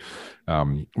 So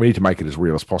we need to make it as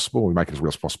real as possible. We make it as real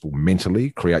as possible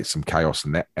mentally, create some chaos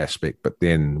in that aspect, but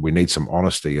then we need some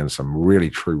honesty and some really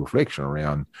true reflection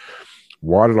around,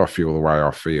 why did I feel the way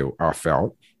I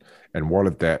felt, and what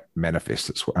did that manifest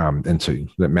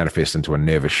into a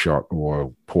nervous shot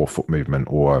or poor foot movement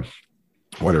or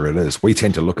whatever it is. We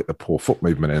tend to look at the poor foot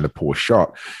movement and the poor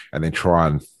shot and then try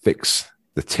and fix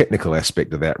the technical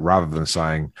aspect of that, rather than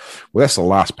saying, well, that's the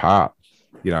last part.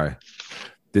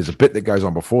 There's a bit that goes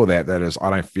on before that is, I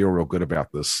don't feel real good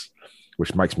about this,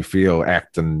 which makes me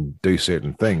act and do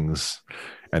certain things.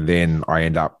 And then I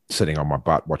end up sitting on my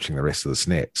butt watching the rest of the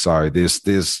snap. So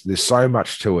there's so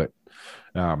much to it.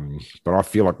 But I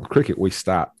feel like in cricket, we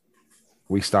start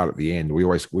at the end. We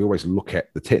always look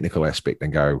at the technical aspect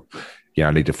and go, I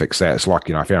need to fix that. It's like,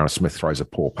 if Aaron Smith throws a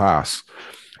poor pass,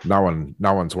 no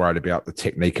one's worried about the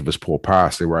technique of his poor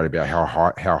pass. They're worried about how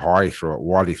high he threw it.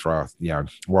 Why did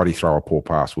he throw a poor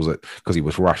pass? Was it because he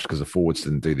was rushed because the forwards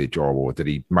didn't do their job, or did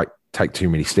he take too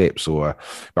many steps?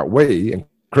 But we in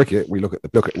cricket, we look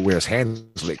at where his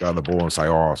hands let go of the ball and say,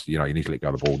 you need to let go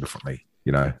of the ball differently.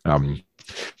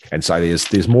 And so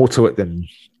there's more to it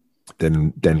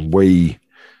than we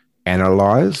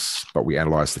analyze, but we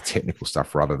analyze the technical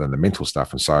stuff rather than the mental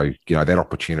stuff. And so, that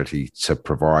opportunity to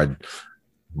provide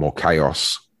more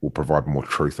chaos will provide more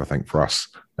truth, I think, for us.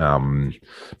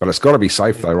 But it's got to be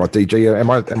safe though, right, DG? Am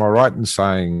I right in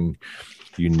saying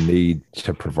you need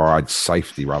to provide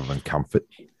safety rather than comfort,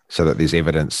 so that there's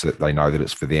evidence that they know that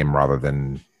it's for them, rather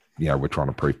than, we're trying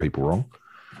to prove people wrong?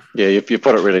 Yeah, you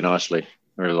put it really nicely.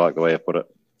 I really like the way you put it.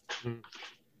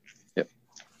 Yep.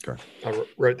 Okay. I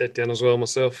wrote that down as well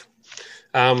myself.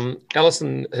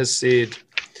 Alison has said,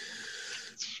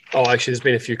 actually, there's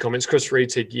been a few comments. Chris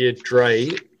Reed said, Dre,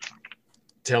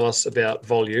 tell us about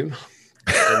volume.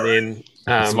 And then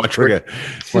it's my trigger.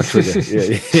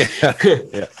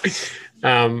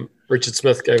 Yeah. Richard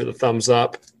Smith gave it the thumbs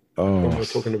up. What we were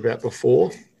talking about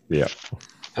before. Yeah.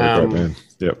 Great man.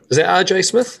 Yep. Is that RJ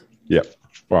Smith? Yep.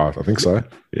 Well, I think so.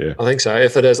 Yeah. I think so.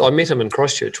 If it is, I met him in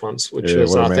Christchurch once, which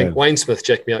was, I think, Wayne Smith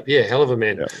jacked me up. Yeah, hell of a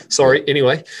man. Yeah. Sorry.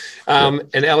 Anyway,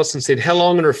 and Alison said, how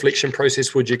long in a reflection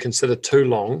process would you consider too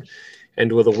long,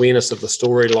 and with awareness of the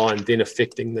storyline then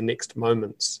affecting the next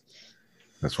moments?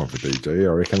 That's one for DG.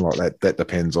 I reckon that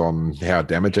depends on how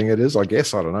damaging it is, I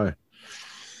guess. I don't know.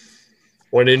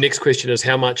 Well, the next question is,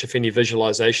 how much, if any,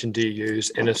 visualization do you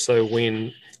use? And if so,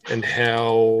 when and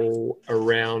how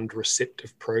around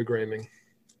receptive programming?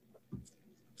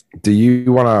 Do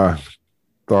you want to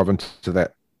dive into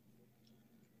that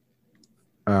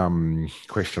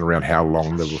question around how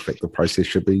long the reflective process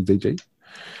should be, DG?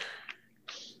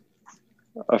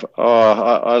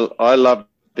 I love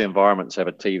the environments have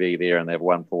a TV there and they have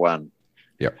 1-for-1.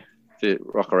 Yep.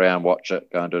 Rock around, watch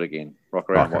it, go and do it again. Rock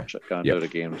around, watch it, go and do it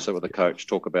again. Sit with the coach,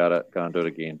 talk about it, go and do it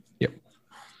again. Yep.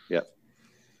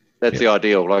 That's the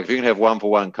ideal. Like if you can have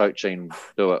 1-for-1 coaching,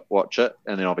 do it, watch it,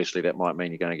 and then obviously that might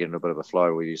mean you're going to get in a bit of a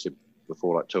flow where you said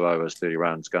before, like 2 overs, 30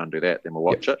 runs, go and do that, then we'll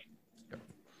watch it.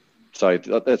 So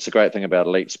that's the great thing about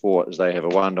elite sport is they have a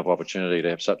wonderful opportunity to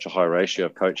have such a high ratio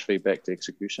of coach feedback to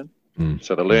execution.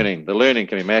 So the learning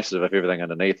can be massive if everything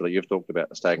underneath that you've talked about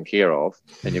is taken care of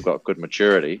and you've got good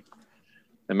maturity.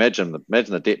 Imagine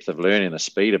the depth of learning, the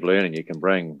speed of learning you can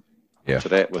bring to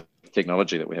that with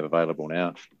technology that we have available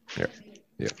now.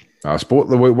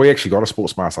 We actually got a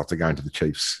sports master after going to the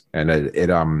Chiefs, and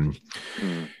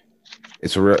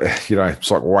it's a real,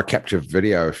 it's like, why capture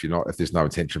video if there's no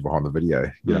intention behind the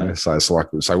video, So it's like,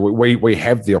 we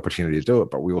have the opportunity to do it,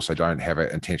 but we also don't have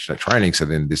an intention at training. So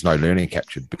then there's no learning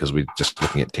captured because we're just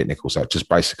looking at technical. So it's just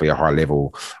basically a high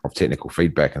level of technical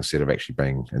feedback instead of actually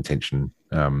being intention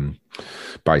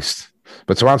based.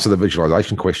 But to answer the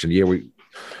visualization question,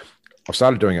 I've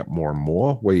started doing it more and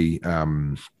more.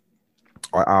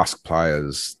 I ask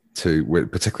players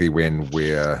particularly when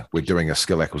we're doing a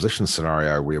skill acquisition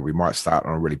scenario where we might start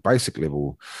on a really basic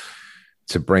level,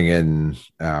 to bring in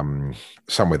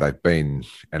somewhere they've been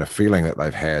and a feeling that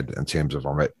they've had in terms of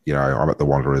I'm at the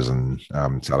Wanderers in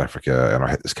South Africa and I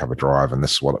hit this cover drive and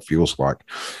this is what it feels like.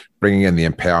 Bringing in the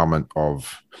empowerment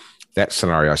of that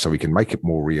scenario so we can make it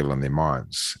more real in their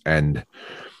minds. And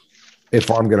if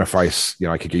I'm going to face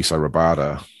Kagiso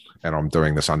Rabada and I'm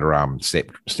doing this underarm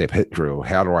step hit drill,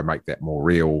 how do I make that more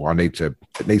real?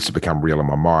 It needs to become real in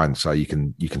my mind. So you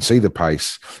can see the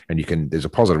pace and there's a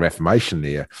positive affirmation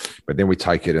there, but then we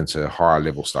take it into higher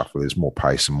level stuff where there's more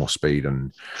pace and more speed,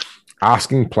 and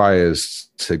asking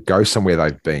players to go somewhere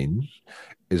they've been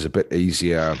is a bit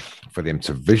easier for them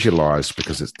to visualize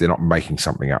because they're not making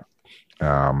something up.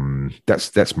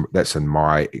 That's in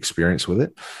my experience with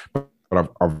it, but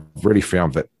I've really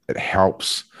found that it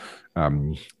helps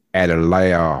add a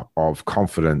layer of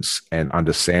confidence and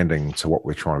understanding to what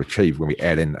we're trying to achieve when we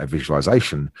add in a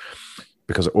visualization,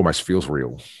 because it almost feels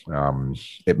real.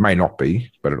 It may not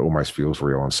be, but it almost feels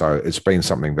real. And so it's been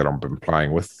something that I've been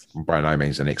playing with. I'm by no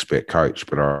means an expert coach,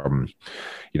 but I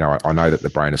know that the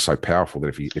brain is so powerful that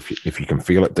if you can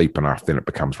feel it deep enough, then it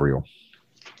becomes real.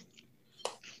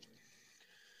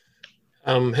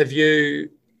 Have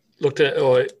you looked at,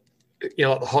 like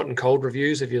the hot and cold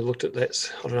reviews? Have you looked at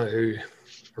that? I don't know who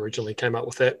originally came up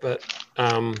with that, but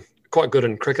quite good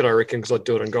in cricket, I reckon, because I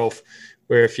do it in golf,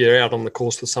 where if you're out on the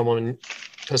course with someone and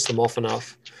piss them off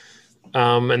enough,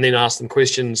 and then ask them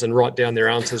questions and write down their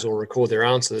answers or record their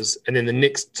answers, and then then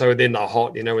they're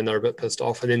hot, when they're a bit pissed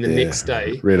off, and then the next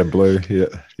day, red and blue,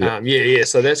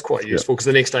 so that's quite useful because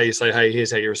the next day you say, hey,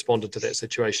 here's how you responded to that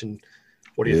situation.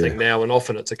 What do you think now? And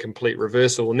often it's a complete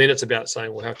reversal, and then it's about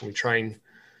saying, well, how can we train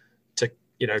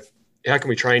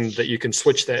that you can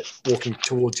switch that walking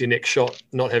towards your next shot,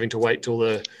 not having to wait till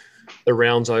the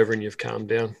round's over and you've calmed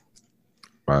down?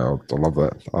 I love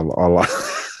that. I love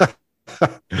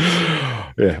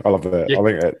that.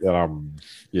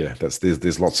 Yeah. I think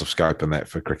there's lots of scope in that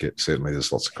for cricket. Certainly, I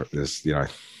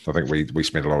think we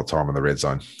spend a lot of time in the red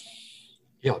zone.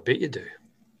 Yeah, I bet you do.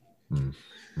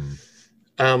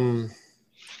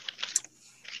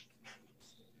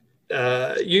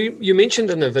 You mentioned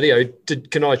in the video,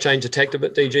 can I change the tact a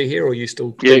bit, DG, here, or are you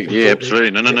still? Yeah,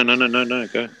 absolutely. No,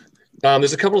 go.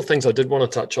 There's a couple of things I did want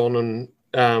to touch on,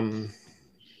 and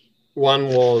one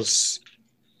was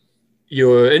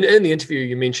in the interview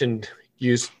you mentioned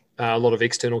use a lot of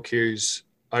external cues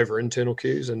over internal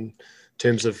cues in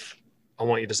terms of I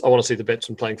want to see the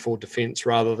batsman playing forward defence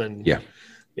rather than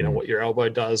what your elbow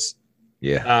does.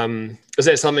 Yeah. Is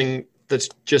that something that's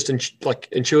just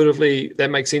intuitively that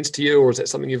makes sense to you, or is that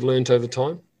something you've learned over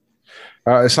time?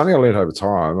 It's something I learned over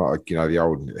time. Like, the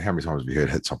old, how many times have you heard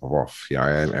hit top of off?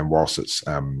 And whilst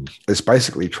it's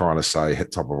basically trying to say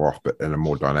hit top of off, but in a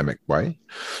more dynamic way,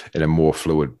 in a more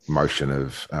fluid motion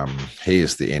of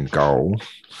here's the end goal.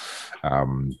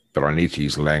 But I need to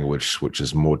use language which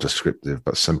is more descriptive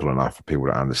but simple enough for people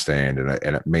to understand,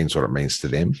 and it means what it means to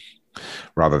them,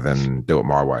 rather than do it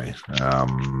my way.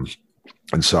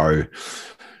 And so,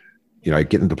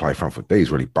 getting to play front foot D is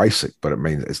really basic, but it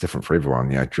means it's different for everyone.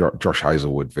 Josh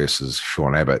Hazelwood versus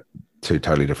Sean Abbott, two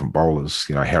totally different bowlers.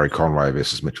 Harry Conway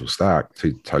versus Mitchell Starc,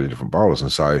 two totally different bowlers,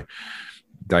 and so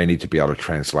they need to be able to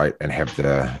translate and have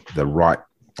the right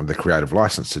and the creative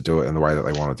license to do it in the way that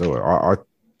they want to do it.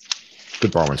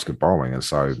 Good bowling is good bowling, and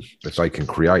so if they can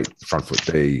create front foot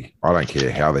D, I don't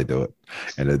care how they do it,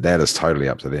 and that is totally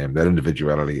up to them. That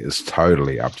individuality is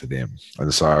totally up to them,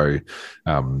 and so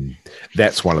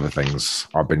that's one of the things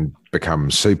I've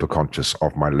become super conscious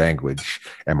of, my language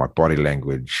and my body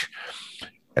language,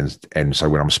 and so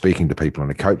when I'm speaking to people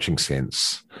in a coaching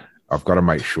sense, I've got to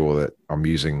make sure that I'm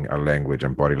using a language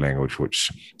and body language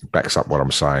which backs up what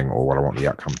I'm saying or what I want the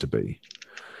outcome to be.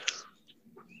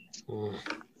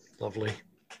 Lovely.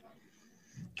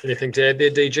 Anything to add there,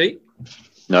 DG?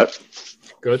 No.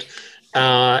 Good.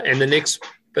 And the next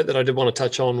bit that I did want to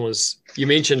touch on was, you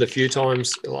mentioned a few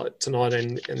times, like tonight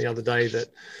and the other day,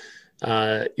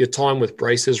 that your time with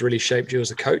Braces really shaped you as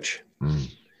a coach.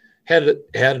 How did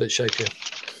it shape you?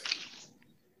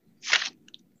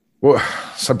 Well,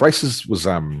 so Braces was,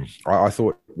 I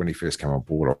thought when he first came on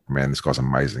board, oh, man, this guy's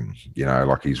amazing.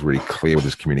 Like, he's really clear with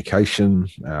his communication.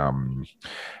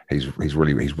 He's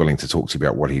willing to talk to you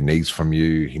about what he needs from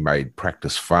you. He made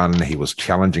practice fun. He was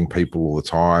challenging people all the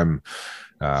time.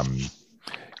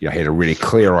 He had a really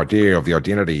clear idea of the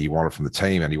identity he wanted from the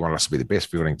team, and he wanted us to be the best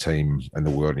fielding team in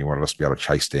the world. And he wanted us to be able to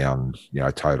chase down,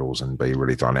 totals and be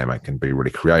really dynamic and be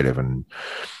really creative. And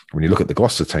when you look at the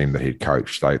Gloucester team that he'd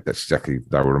coached, they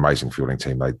were an amazing fielding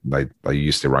team. They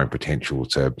used their own potential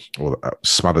to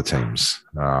smother teams.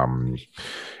 And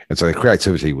so the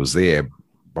creativity was there.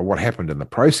 But what happened in the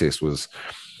process was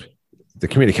the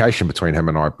communication between him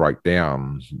and I broke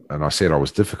down. And I said I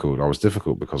was difficult. I was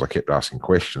difficult because I kept asking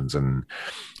questions. And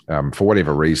for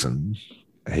whatever reason,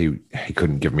 he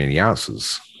couldn't give me any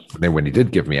answers. And then when he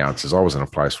did give me answers, I was in a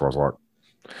place where I was like,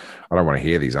 I don't want to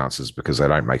hear these answers because they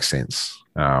don't make sense.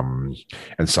 And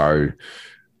so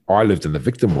I lived in the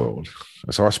victim world.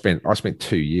 So I spent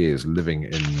 2 years living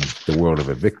in the world of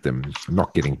a victim,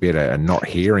 not getting better and not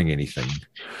hearing anything.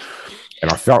 And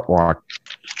I felt like,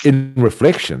 in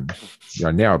reflection,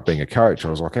 now being a coach, I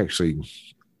was like, actually,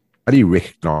 how do you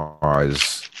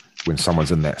recognize when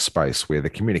someone's in that space where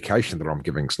the communication that I'm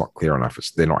giving is not clear enough?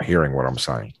 They're not hearing what I'm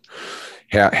saying.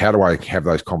 How do I have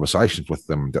those conversations with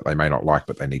them that they may not like,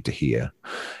 but they need to hear?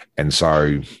 And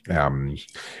so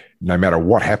no matter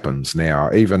what happens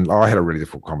now, even I had a really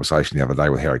difficult conversation the other day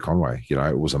with Harry Conway.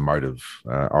 It was emotive.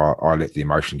 I let the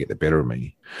emotion get the better of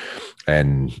me.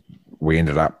 And we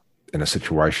ended up in a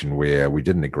situation where we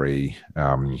didn't agree,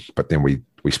 but then we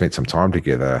spent some time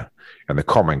together, and the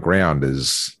common ground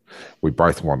is we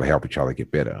both want to help each other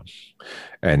get better.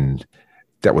 And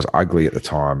that was ugly at the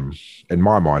time. In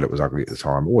my mind, it was ugly at the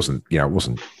time. It wasn't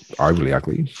overly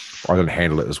ugly. I didn't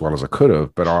handle it as well as I could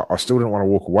have, but I still didn't want to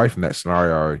walk away from that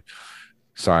scenario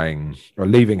saying, or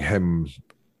leaving him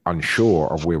unsure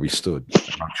of where we stood,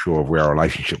 unsure of where our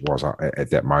relationship was at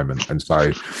that moment. And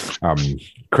so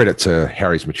credit to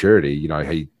Harry's maturity,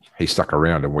 he stuck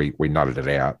around and we nutted it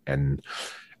out. And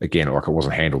again, like, it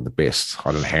wasn't handled the best.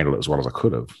 I didn't handle it as well as I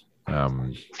could have.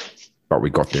 But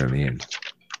we got there in the end.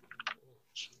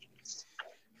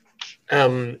 How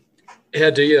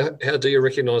do you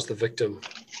recognize the victim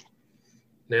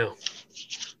now?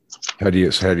 How do you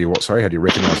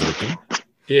recognize the victim?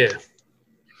 Yeah.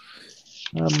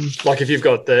 Like, if you've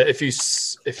got if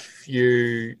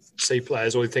you see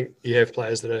players, or you think you have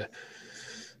players that are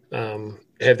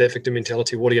have that victim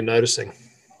mentality, what are you noticing?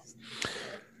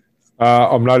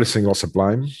 I'm noticing lots of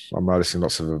blame. I'm noticing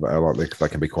lots of they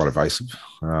can be quite evasive,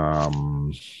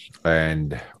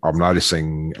 and I'm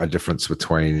noticing a difference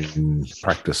between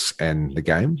practice and the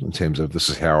game in terms of this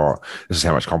is how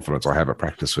much confidence I have at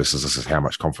practice versus this is how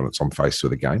much confidence I'm faced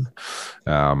with a game.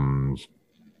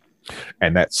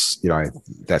 And that's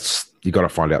you got to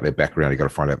find out their background. You got to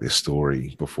find out their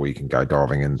story before you can go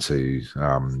diving into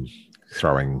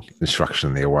throwing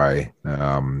instruction their way.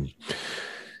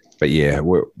 But yeah,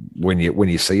 when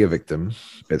you see a victim,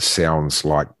 it sounds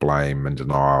like blame and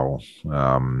denial,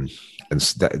 and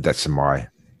that's in my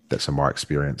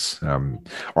experience.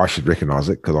 I should recognise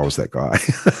it because I was that guy.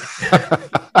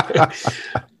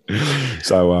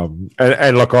 So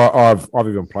and look, I've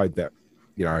even played that.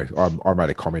 You know, I made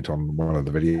a comment on one of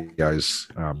the videos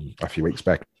a few weeks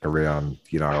back around,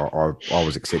 you know, I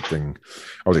was accepting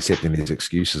these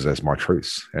excuses as my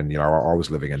truths, and you know, I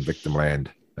was living in victim land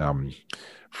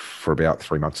for about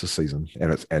 3 months this season,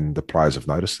 and the players have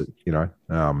noticed it, you know,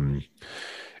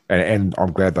 and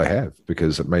I'm glad they have,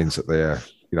 because it means that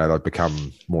they've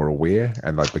become more aware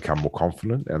and they've become more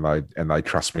confident, and they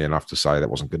trust me enough to say that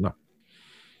wasn't good enough.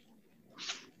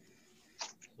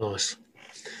 Nice.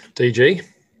 DG?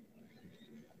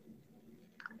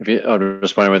 I'm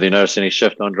just wondering whether you noticed any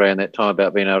shift, Andre, in that time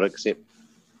about being able to accept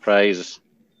praise.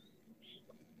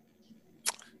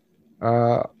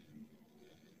 I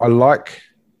like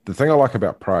the thing I like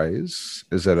about praise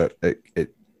is that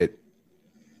it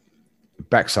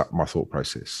backs up my thought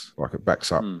process. Like, it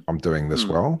backs up I'm doing this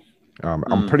well.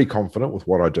 I'm pretty confident with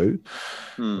what I do,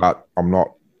 but I'm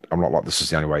not like this is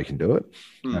the only way you can do it.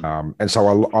 And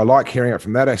so I like hearing it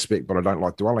from that aspect, but I don't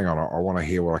like dwelling on it. I want to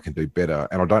hear what I can do better.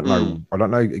 And I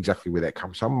don't know exactly where that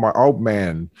comes from. My old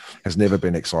man has never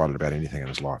been excited about anything in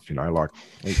his life. You know, like,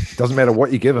 it doesn't matter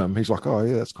what you give him. He's like, oh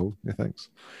yeah, that's cool. Yeah, thanks.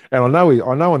 And I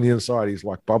know on the inside he's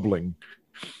like bubbling,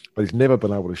 but he's never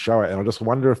been able to show it. And I just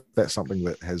wonder if that's something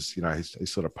that has, you know, he's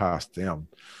sort of passed down.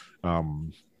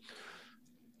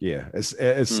 Yeah,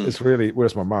 it's really,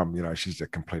 whereas my mum, you know, she's the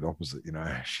complete opposite. You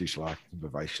know, she's like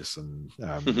vivacious and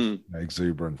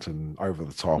exuberant and over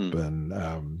the top.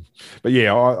 And but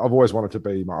yeah, I've always wanted to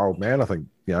be my old man. I think,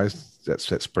 you know,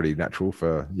 that's pretty natural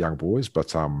for young boys.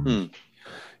 But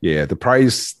yeah, the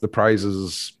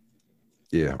praises.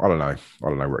 Yeah, I don't know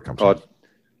where it comes from.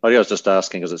 I was just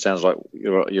asking because it sounds like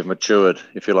you've matured.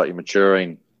 You feel like you're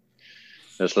maturing.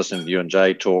 Just listening to you and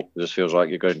Jay talk, it just feels like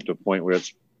you're going to a point where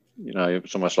it's, you know,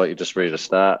 it's almost like you're just ready to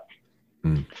start.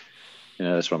 You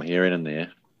know, that's what I'm hearing in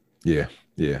there. Yeah.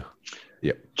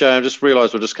 Jay, I just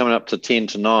realised we're just coming up to 10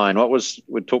 to 9.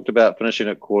 We talked about finishing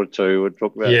at 1:45. We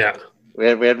talked about we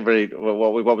hadn't really.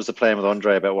 What was the plan with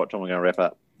Andre about what time we're going to wrap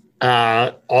up?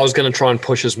 I was going to try and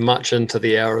push as much into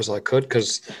the hour as I could,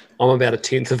 because I'm about a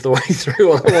tenth of the way through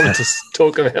what I wanted to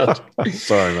talk about.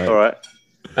 Sorry, mate. All right.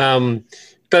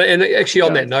 But actually,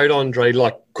 on that note, Andre,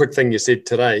 like, quick thing you said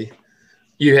today.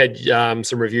 You had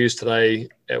some reviews today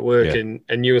at work,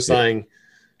 and you were saying,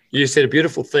 you said a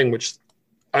beautiful thing, which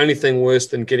only thing worse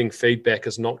than getting feedback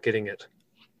is not getting it.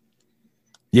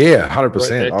 Yeah,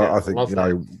 100%. I think,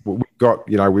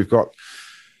 we've got,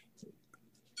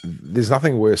 there's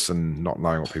nothing worse than not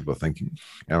knowing what people are thinking.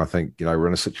 And I think, you know, we're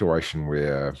in a situation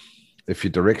where if your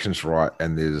direction's right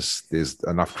and there's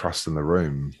enough trust in the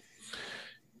room,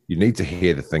 you need to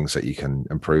hear the things that you can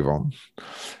improve on.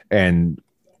 And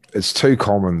it's too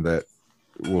common that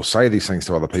we'll say these things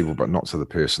to other people, but not to the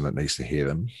person that needs to hear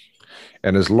them.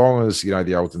 And as long as, you know,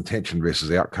 the old intention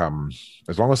versus outcome,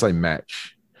 as long as they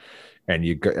match, and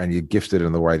you're gifted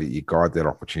in the way that you guide that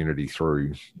opportunity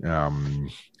through,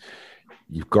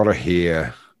 you've got to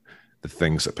hear the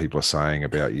things that people are saying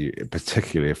about you,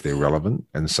 particularly if they're relevant.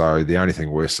 And so the only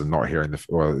thing worse than not hearing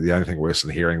the only thing worse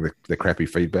than hearing the crappy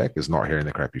feedback is not hearing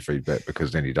the crappy feedback,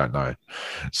 because then you don't know.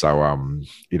 So,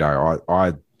 you know,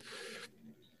 I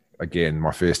again,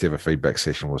 my first ever feedback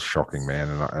session was shocking, man.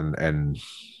 And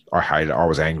I hate it. I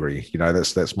was angry. You know,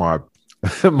 that's my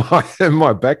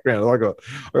my background. I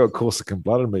got Corsican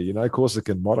blood in me. You know,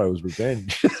 Corsican motto is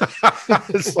revenge.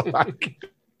 It's like,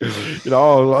 you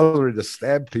know, I was ready to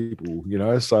stab people. You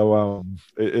know, so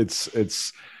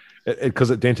it's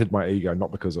because it dented my ego,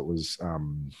 not because it was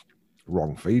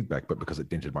wrong feedback, but because it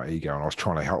dented my ego, and I was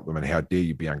trying to help them. And how dare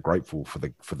you be ungrateful for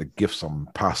the gifts I'm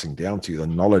passing down to you, the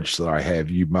knowledge that I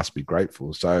have, you must be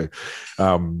grateful. So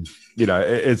you know,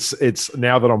 it's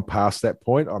now that I'm past that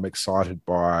point, I'm excited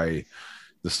by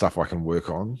the stuff I can work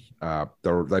on.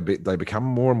 They become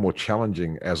more and more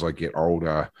challenging as I get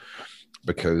older,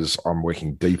 because I'm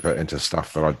working deeper into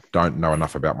stuff that I don't know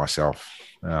enough about myself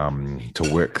to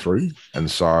work through. And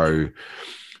so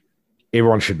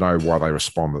everyone should know why they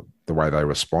respond the way they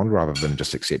respond, rather than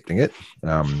just accepting it.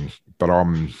 But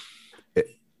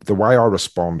the way I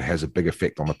respond has a big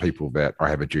effect on the people that I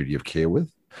have a duty of care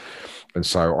with. And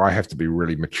so I have to be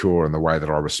really mature in the way that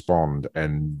I respond,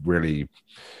 and really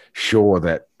sure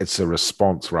that it's a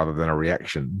response rather than a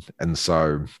reaction. And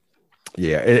so,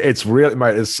 yeah, it's really,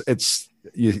 mate, it's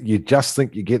you just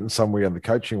think you're getting somewhere in the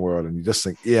coaching world, and you just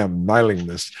think, yeah, I'm nailing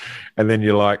this. And then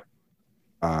you're like,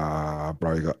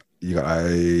 bro, you got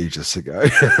ages to go.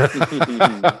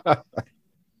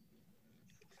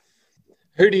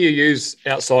 Who do you use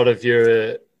outside of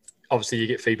your, obviously you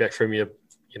get feedback from your,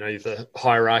 you know, the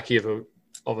hierarchy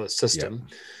of a system.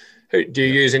 Yeah. Who do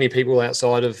you use any people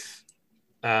outside of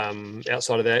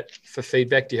outside of that for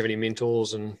feedback? Do you have any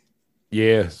mentors? And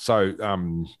yeah, so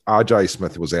RJ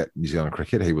Smith was at New Zealand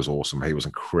Cricket. He was awesome. He was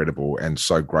incredible and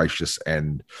so gracious,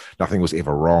 and nothing was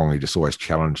ever wrong. He just always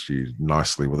challenged you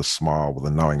nicely with a smile, with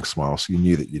a knowing smile, so you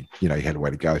knew that you had a way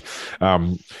to go.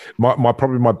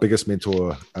 Probably my biggest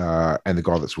mentor and the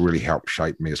guy that's really helped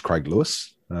shape me is Craig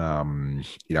Lewis.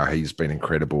 He's been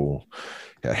incredible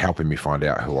at helping me find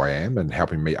out who I am and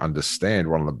helping me understand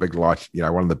one of the big light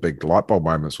bulb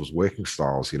moments was working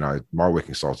styles. My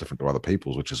working style is different to other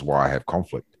people's, which is why I have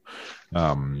conflict.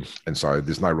 And so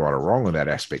there's no right or wrong in that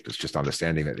aspect. It's just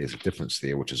understanding that there's a difference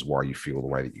there, which is why you feel the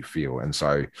way that you feel. And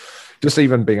so just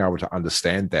even being able to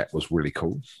understand that was really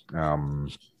cool.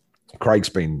 Craig's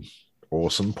been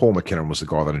awesome. Paul McKinnon was the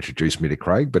guy that introduced me to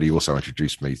Craig, but he also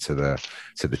introduced me to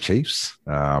the Chiefs.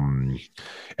 And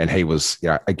he was,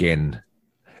 again,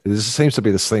 this seems to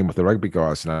be the theme with the rugby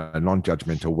guys,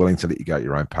 non-judgmental, willing to let you go at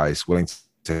your own pace, willing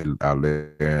to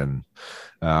learn.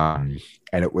 I've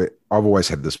always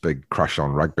had this big crush on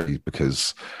rugby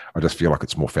because I just feel like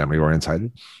it's more family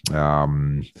orientated.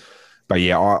 But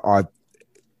yeah,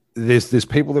 there's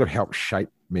people that have helped shape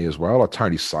me as well. Like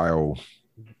Tony Sale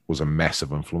was a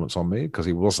massive influence on me because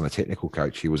he wasn't a technical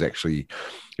coach. He was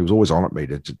always on at me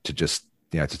to just,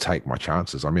 to take my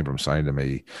chances. I remember him saying to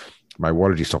me, "Mate, why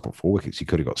did you stop at 4 wickets? You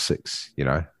could have got 6,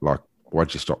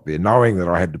 why'd you stop there?" Knowing that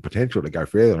I had the potential to go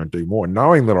further and do more,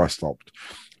 knowing that I stopped.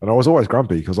 And I was always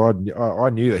grumpy because I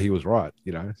knew that he was right,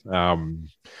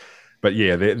 But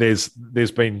yeah, there's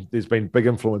been big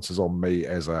influences on me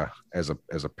as a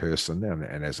person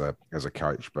and as a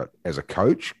coach. But as a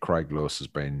coach, Craig Lewis has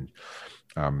been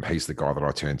he's the guy that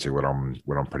I turn to when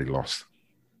I'm pretty lost.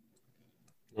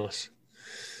 Nice.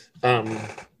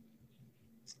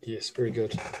 Yes, very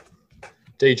good.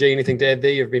 DG, anything to add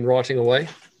there? You've been writing away.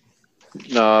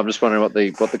 No, I'm just wondering what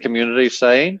the community's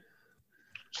saying.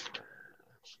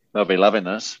 They'll be loving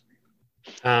this.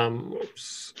 Alison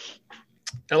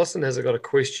has got a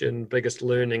question. Biggest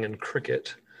learning in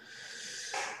cricket.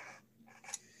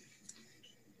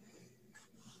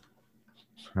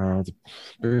 It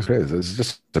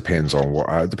just depends on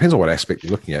what aspect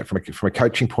you're looking at. From a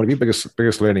coaching point of view,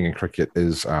 biggest learning in cricket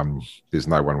is there's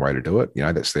no one way to do it.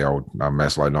 That's the old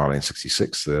Maslow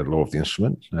 1966, the law of the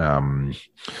instrument.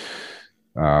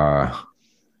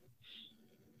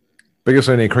 Biggest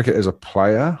learning in cricket as a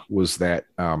player was that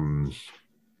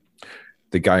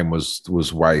the game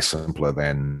was way simpler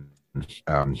than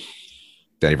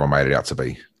everyone made it out to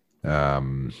be.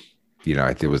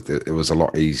 It was a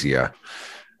lot easier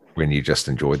when you just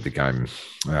enjoyed the game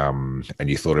and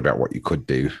you thought about what you could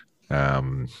do. A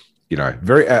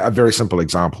very simple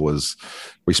example is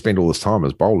we spend all this time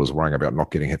as bowlers worrying about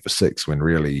not getting hit for 6 when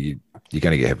really you're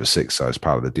going to get hit for 6, so it's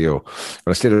part of the deal.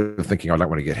 But instead of thinking, I don't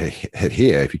want to get hit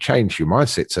here, if you change your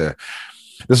mindset to,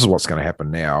 this is what's going to happen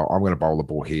now. I'm going to bowl the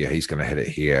ball here. He's going to hit it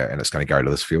here, and it's going to go to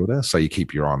this fielder. So you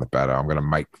keep your eye on the batter. I'm going to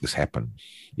make this happen.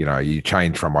 You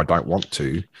change from I don't want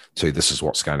to this is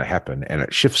what's going to happen, and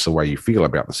it shifts the way you feel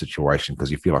about the situation because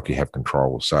you feel like you have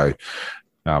control. So,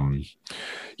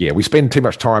 we spend too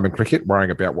much time in cricket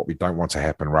worrying about what we don't want to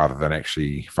happen rather than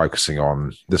actually focusing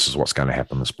on this is what's going to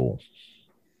happen this ball.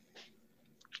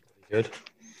 Good.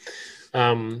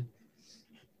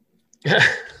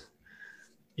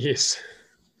 Yes.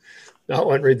 No, I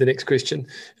won't read the next question.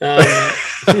 Wow.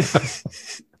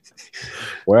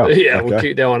 Yeah, okay. We'll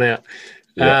keep that one out.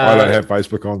 Yeah, I don't have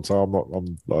Facebook on,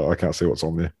 so I can't see what's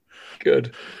on there.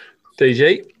 Good.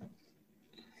 DG?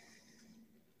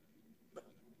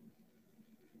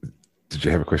 Did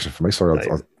you have a question for me? Sorry,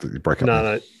 I broke up.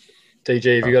 No.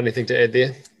 DG, have you got anything to add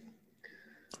there?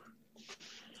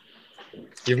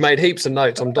 You've made heaps of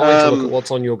notes. I'm dying to look at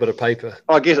what's on your bit of paper.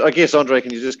 I guess, Andre,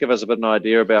 can you just give us a bit of an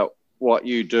idea about what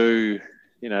you do?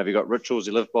 Have you got rituals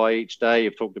you live by each day?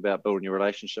 You've talked about building your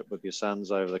relationship with your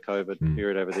sons over the COVID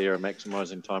period over there and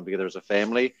maximising time together as a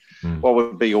family. What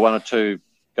would be your 1 or 2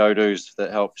 go-dos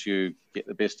that helps you get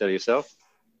the best out of yourself?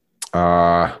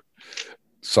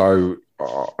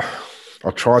 I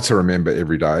try to remember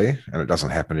every day, and it doesn't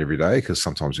happen every day because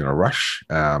sometimes you're in a rush,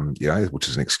 which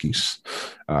is an excuse,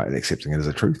 and accepting it as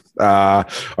a truth. I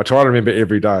try to remember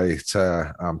every day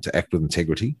to act with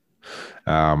integrity.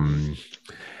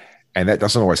 And that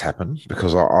doesn't always happen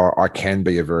because I can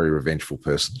be a very revengeful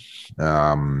person.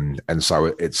 And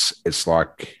so it's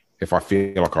like if I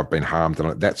feel like I've been harmed,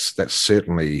 and that's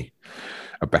certainly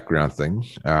a background thing.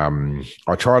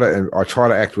 I try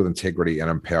to act with integrity and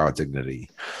empower dignity.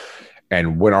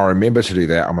 And when I remember to do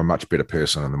that, I'm a much better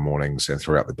person in the mornings and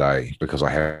throughout the day because I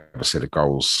have a set of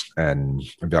goals and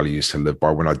values to live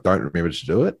by. When I don't remember to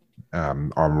do it,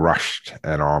 I'm rushed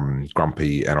and I'm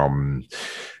grumpy and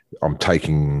I'm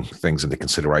taking things into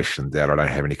consideration that I don't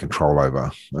have any control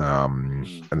over.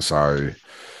 And so,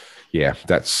 yeah,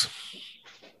 that's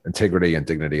integrity and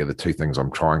dignity are the two things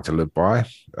I'm trying to live by.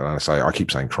 And I keep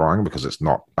saying trying because it's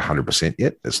not 100%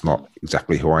 yet. It's not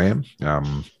exactly who I am.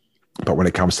 But when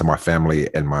it comes to my family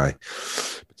and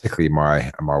particularly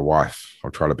my wife,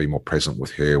 I'll try to be more present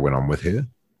with her when I'm with her.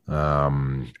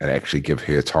 And actually give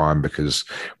her time, because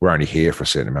we're only here for a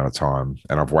certain amount of time,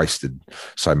 and I've wasted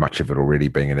so much of it already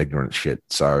being an ignorant shit.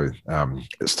 So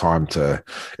it's time to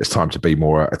be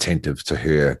more attentive to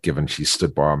her, given she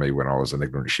stood by me when I was an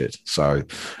ignorant shit. So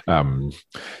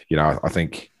I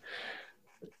think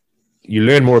you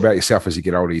learn more about yourself as you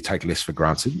get older. You take less for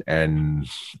granted. And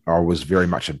I was very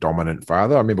much a dominant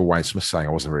father. I remember Wayne Smith saying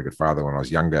I wasn't a very good father when I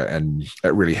was younger, and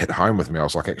it really hit home with me. I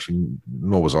was like, actually,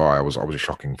 nor was I. I was a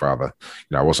shocking father.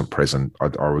 I wasn't present.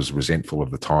 I was resentful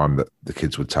of the time that the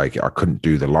kids would take. I couldn't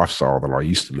do the lifestyle that I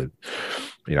used to live.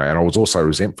 And I was also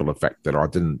resentful of the fact that I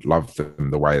didn't love them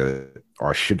the way that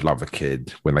I should love a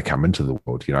kid when they come into the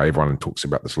world. Everyone talks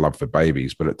about this love for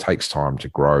babies, but it takes time to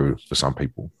grow for some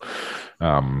people.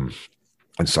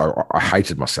 And so I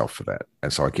hated myself for that.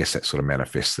 And so I guess that sort of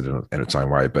manifested in its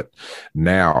own way. But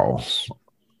now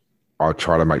I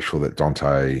try to make sure that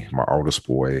Dante, my oldest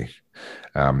boy,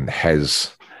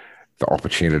 has the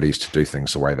opportunities to do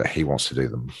things the way that he wants to do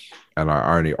them. And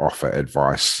I only offer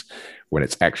advice when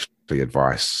it's actually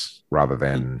advice rather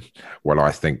than what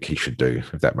I think he should do,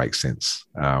 if that makes sense.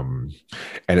 And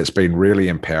it's been really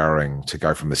empowering to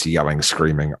go from this yelling,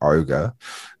 screaming ogre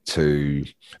to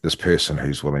this person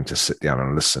who's willing to sit down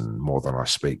and listen more than I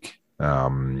speak.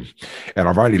 And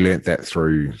I've only learnt that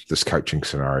through this coaching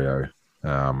scenario,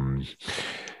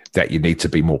 that you need to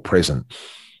be more present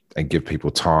and give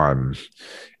people time.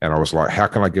 And I was like, how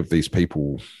can I give these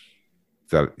people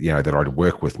that I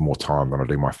work with more time than I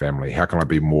do my family? How can I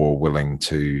be more willing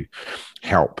to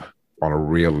help on a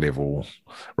real level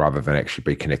rather than actually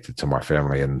be connected to my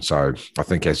family? And so I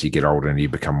think as you get older and you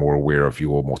become more aware of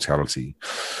your mortality,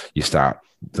 you start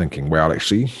thinking, well,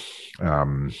 actually,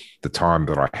 the time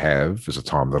that I have is a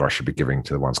time that I should be giving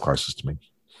to the ones closest to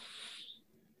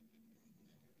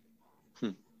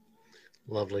me.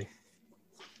 Lovely.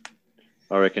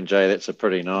 I reckon, Jay, that's a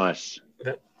pretty nice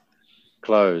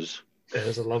close. That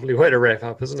is a lovely way to wrap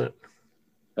up, isn't it?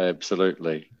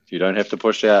 Absolutely. You don't have to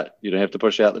push out. You don't have to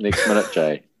push out the next minute,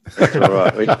 Jay. That's all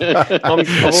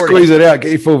right. Squeeze it out.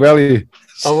 Get your full value.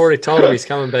 I've already told him he's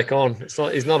coming back on.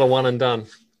 He's not a one and done.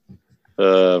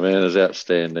 Oh man, it's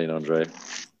outstanding, Andre.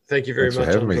 Thank you very much. Thanks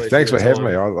for having me. Thanks for having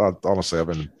me. I honestly, I've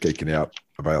been geeking out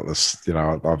about this.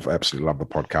 I've absolutely loved the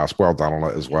podcast. Well done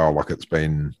on it as well. Like it's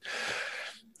been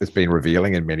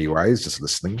revealing in many ways, just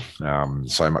listening.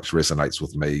 So much resonates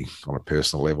with me on a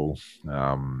personal level.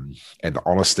 And the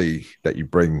honesty that you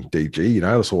bring,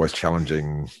 DG, it's always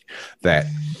challenging that,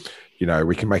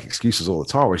 we can make excuses all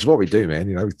the time, which is what we do, man.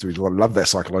 We love that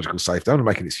psychological safety. I want to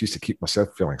make an excuse to keep myself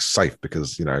feeling safe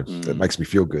because, it makes me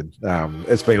feel good.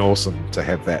 It's been awesome to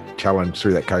have that challenge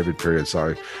through that COVID period.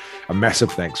 So a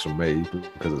massive thanks from me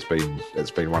because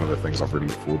it's been one of the things I've really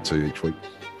looked forward to each week.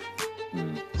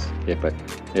 Epic.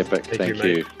 Thank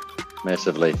you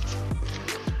massively.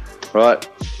 Right.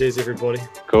 Cheers, everybody.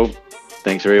 Cool.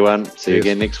 Thanks, everyone. See you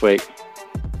again next week.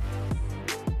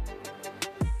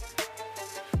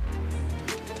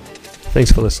 Thanks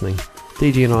for listening.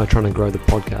 DG and I are trying to grow the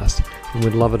podcast, and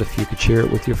we'd love it if you could share it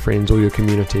with your friends or your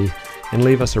community and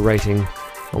leave us a rating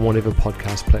on whatever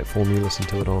podcast platform you listen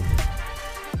to it on.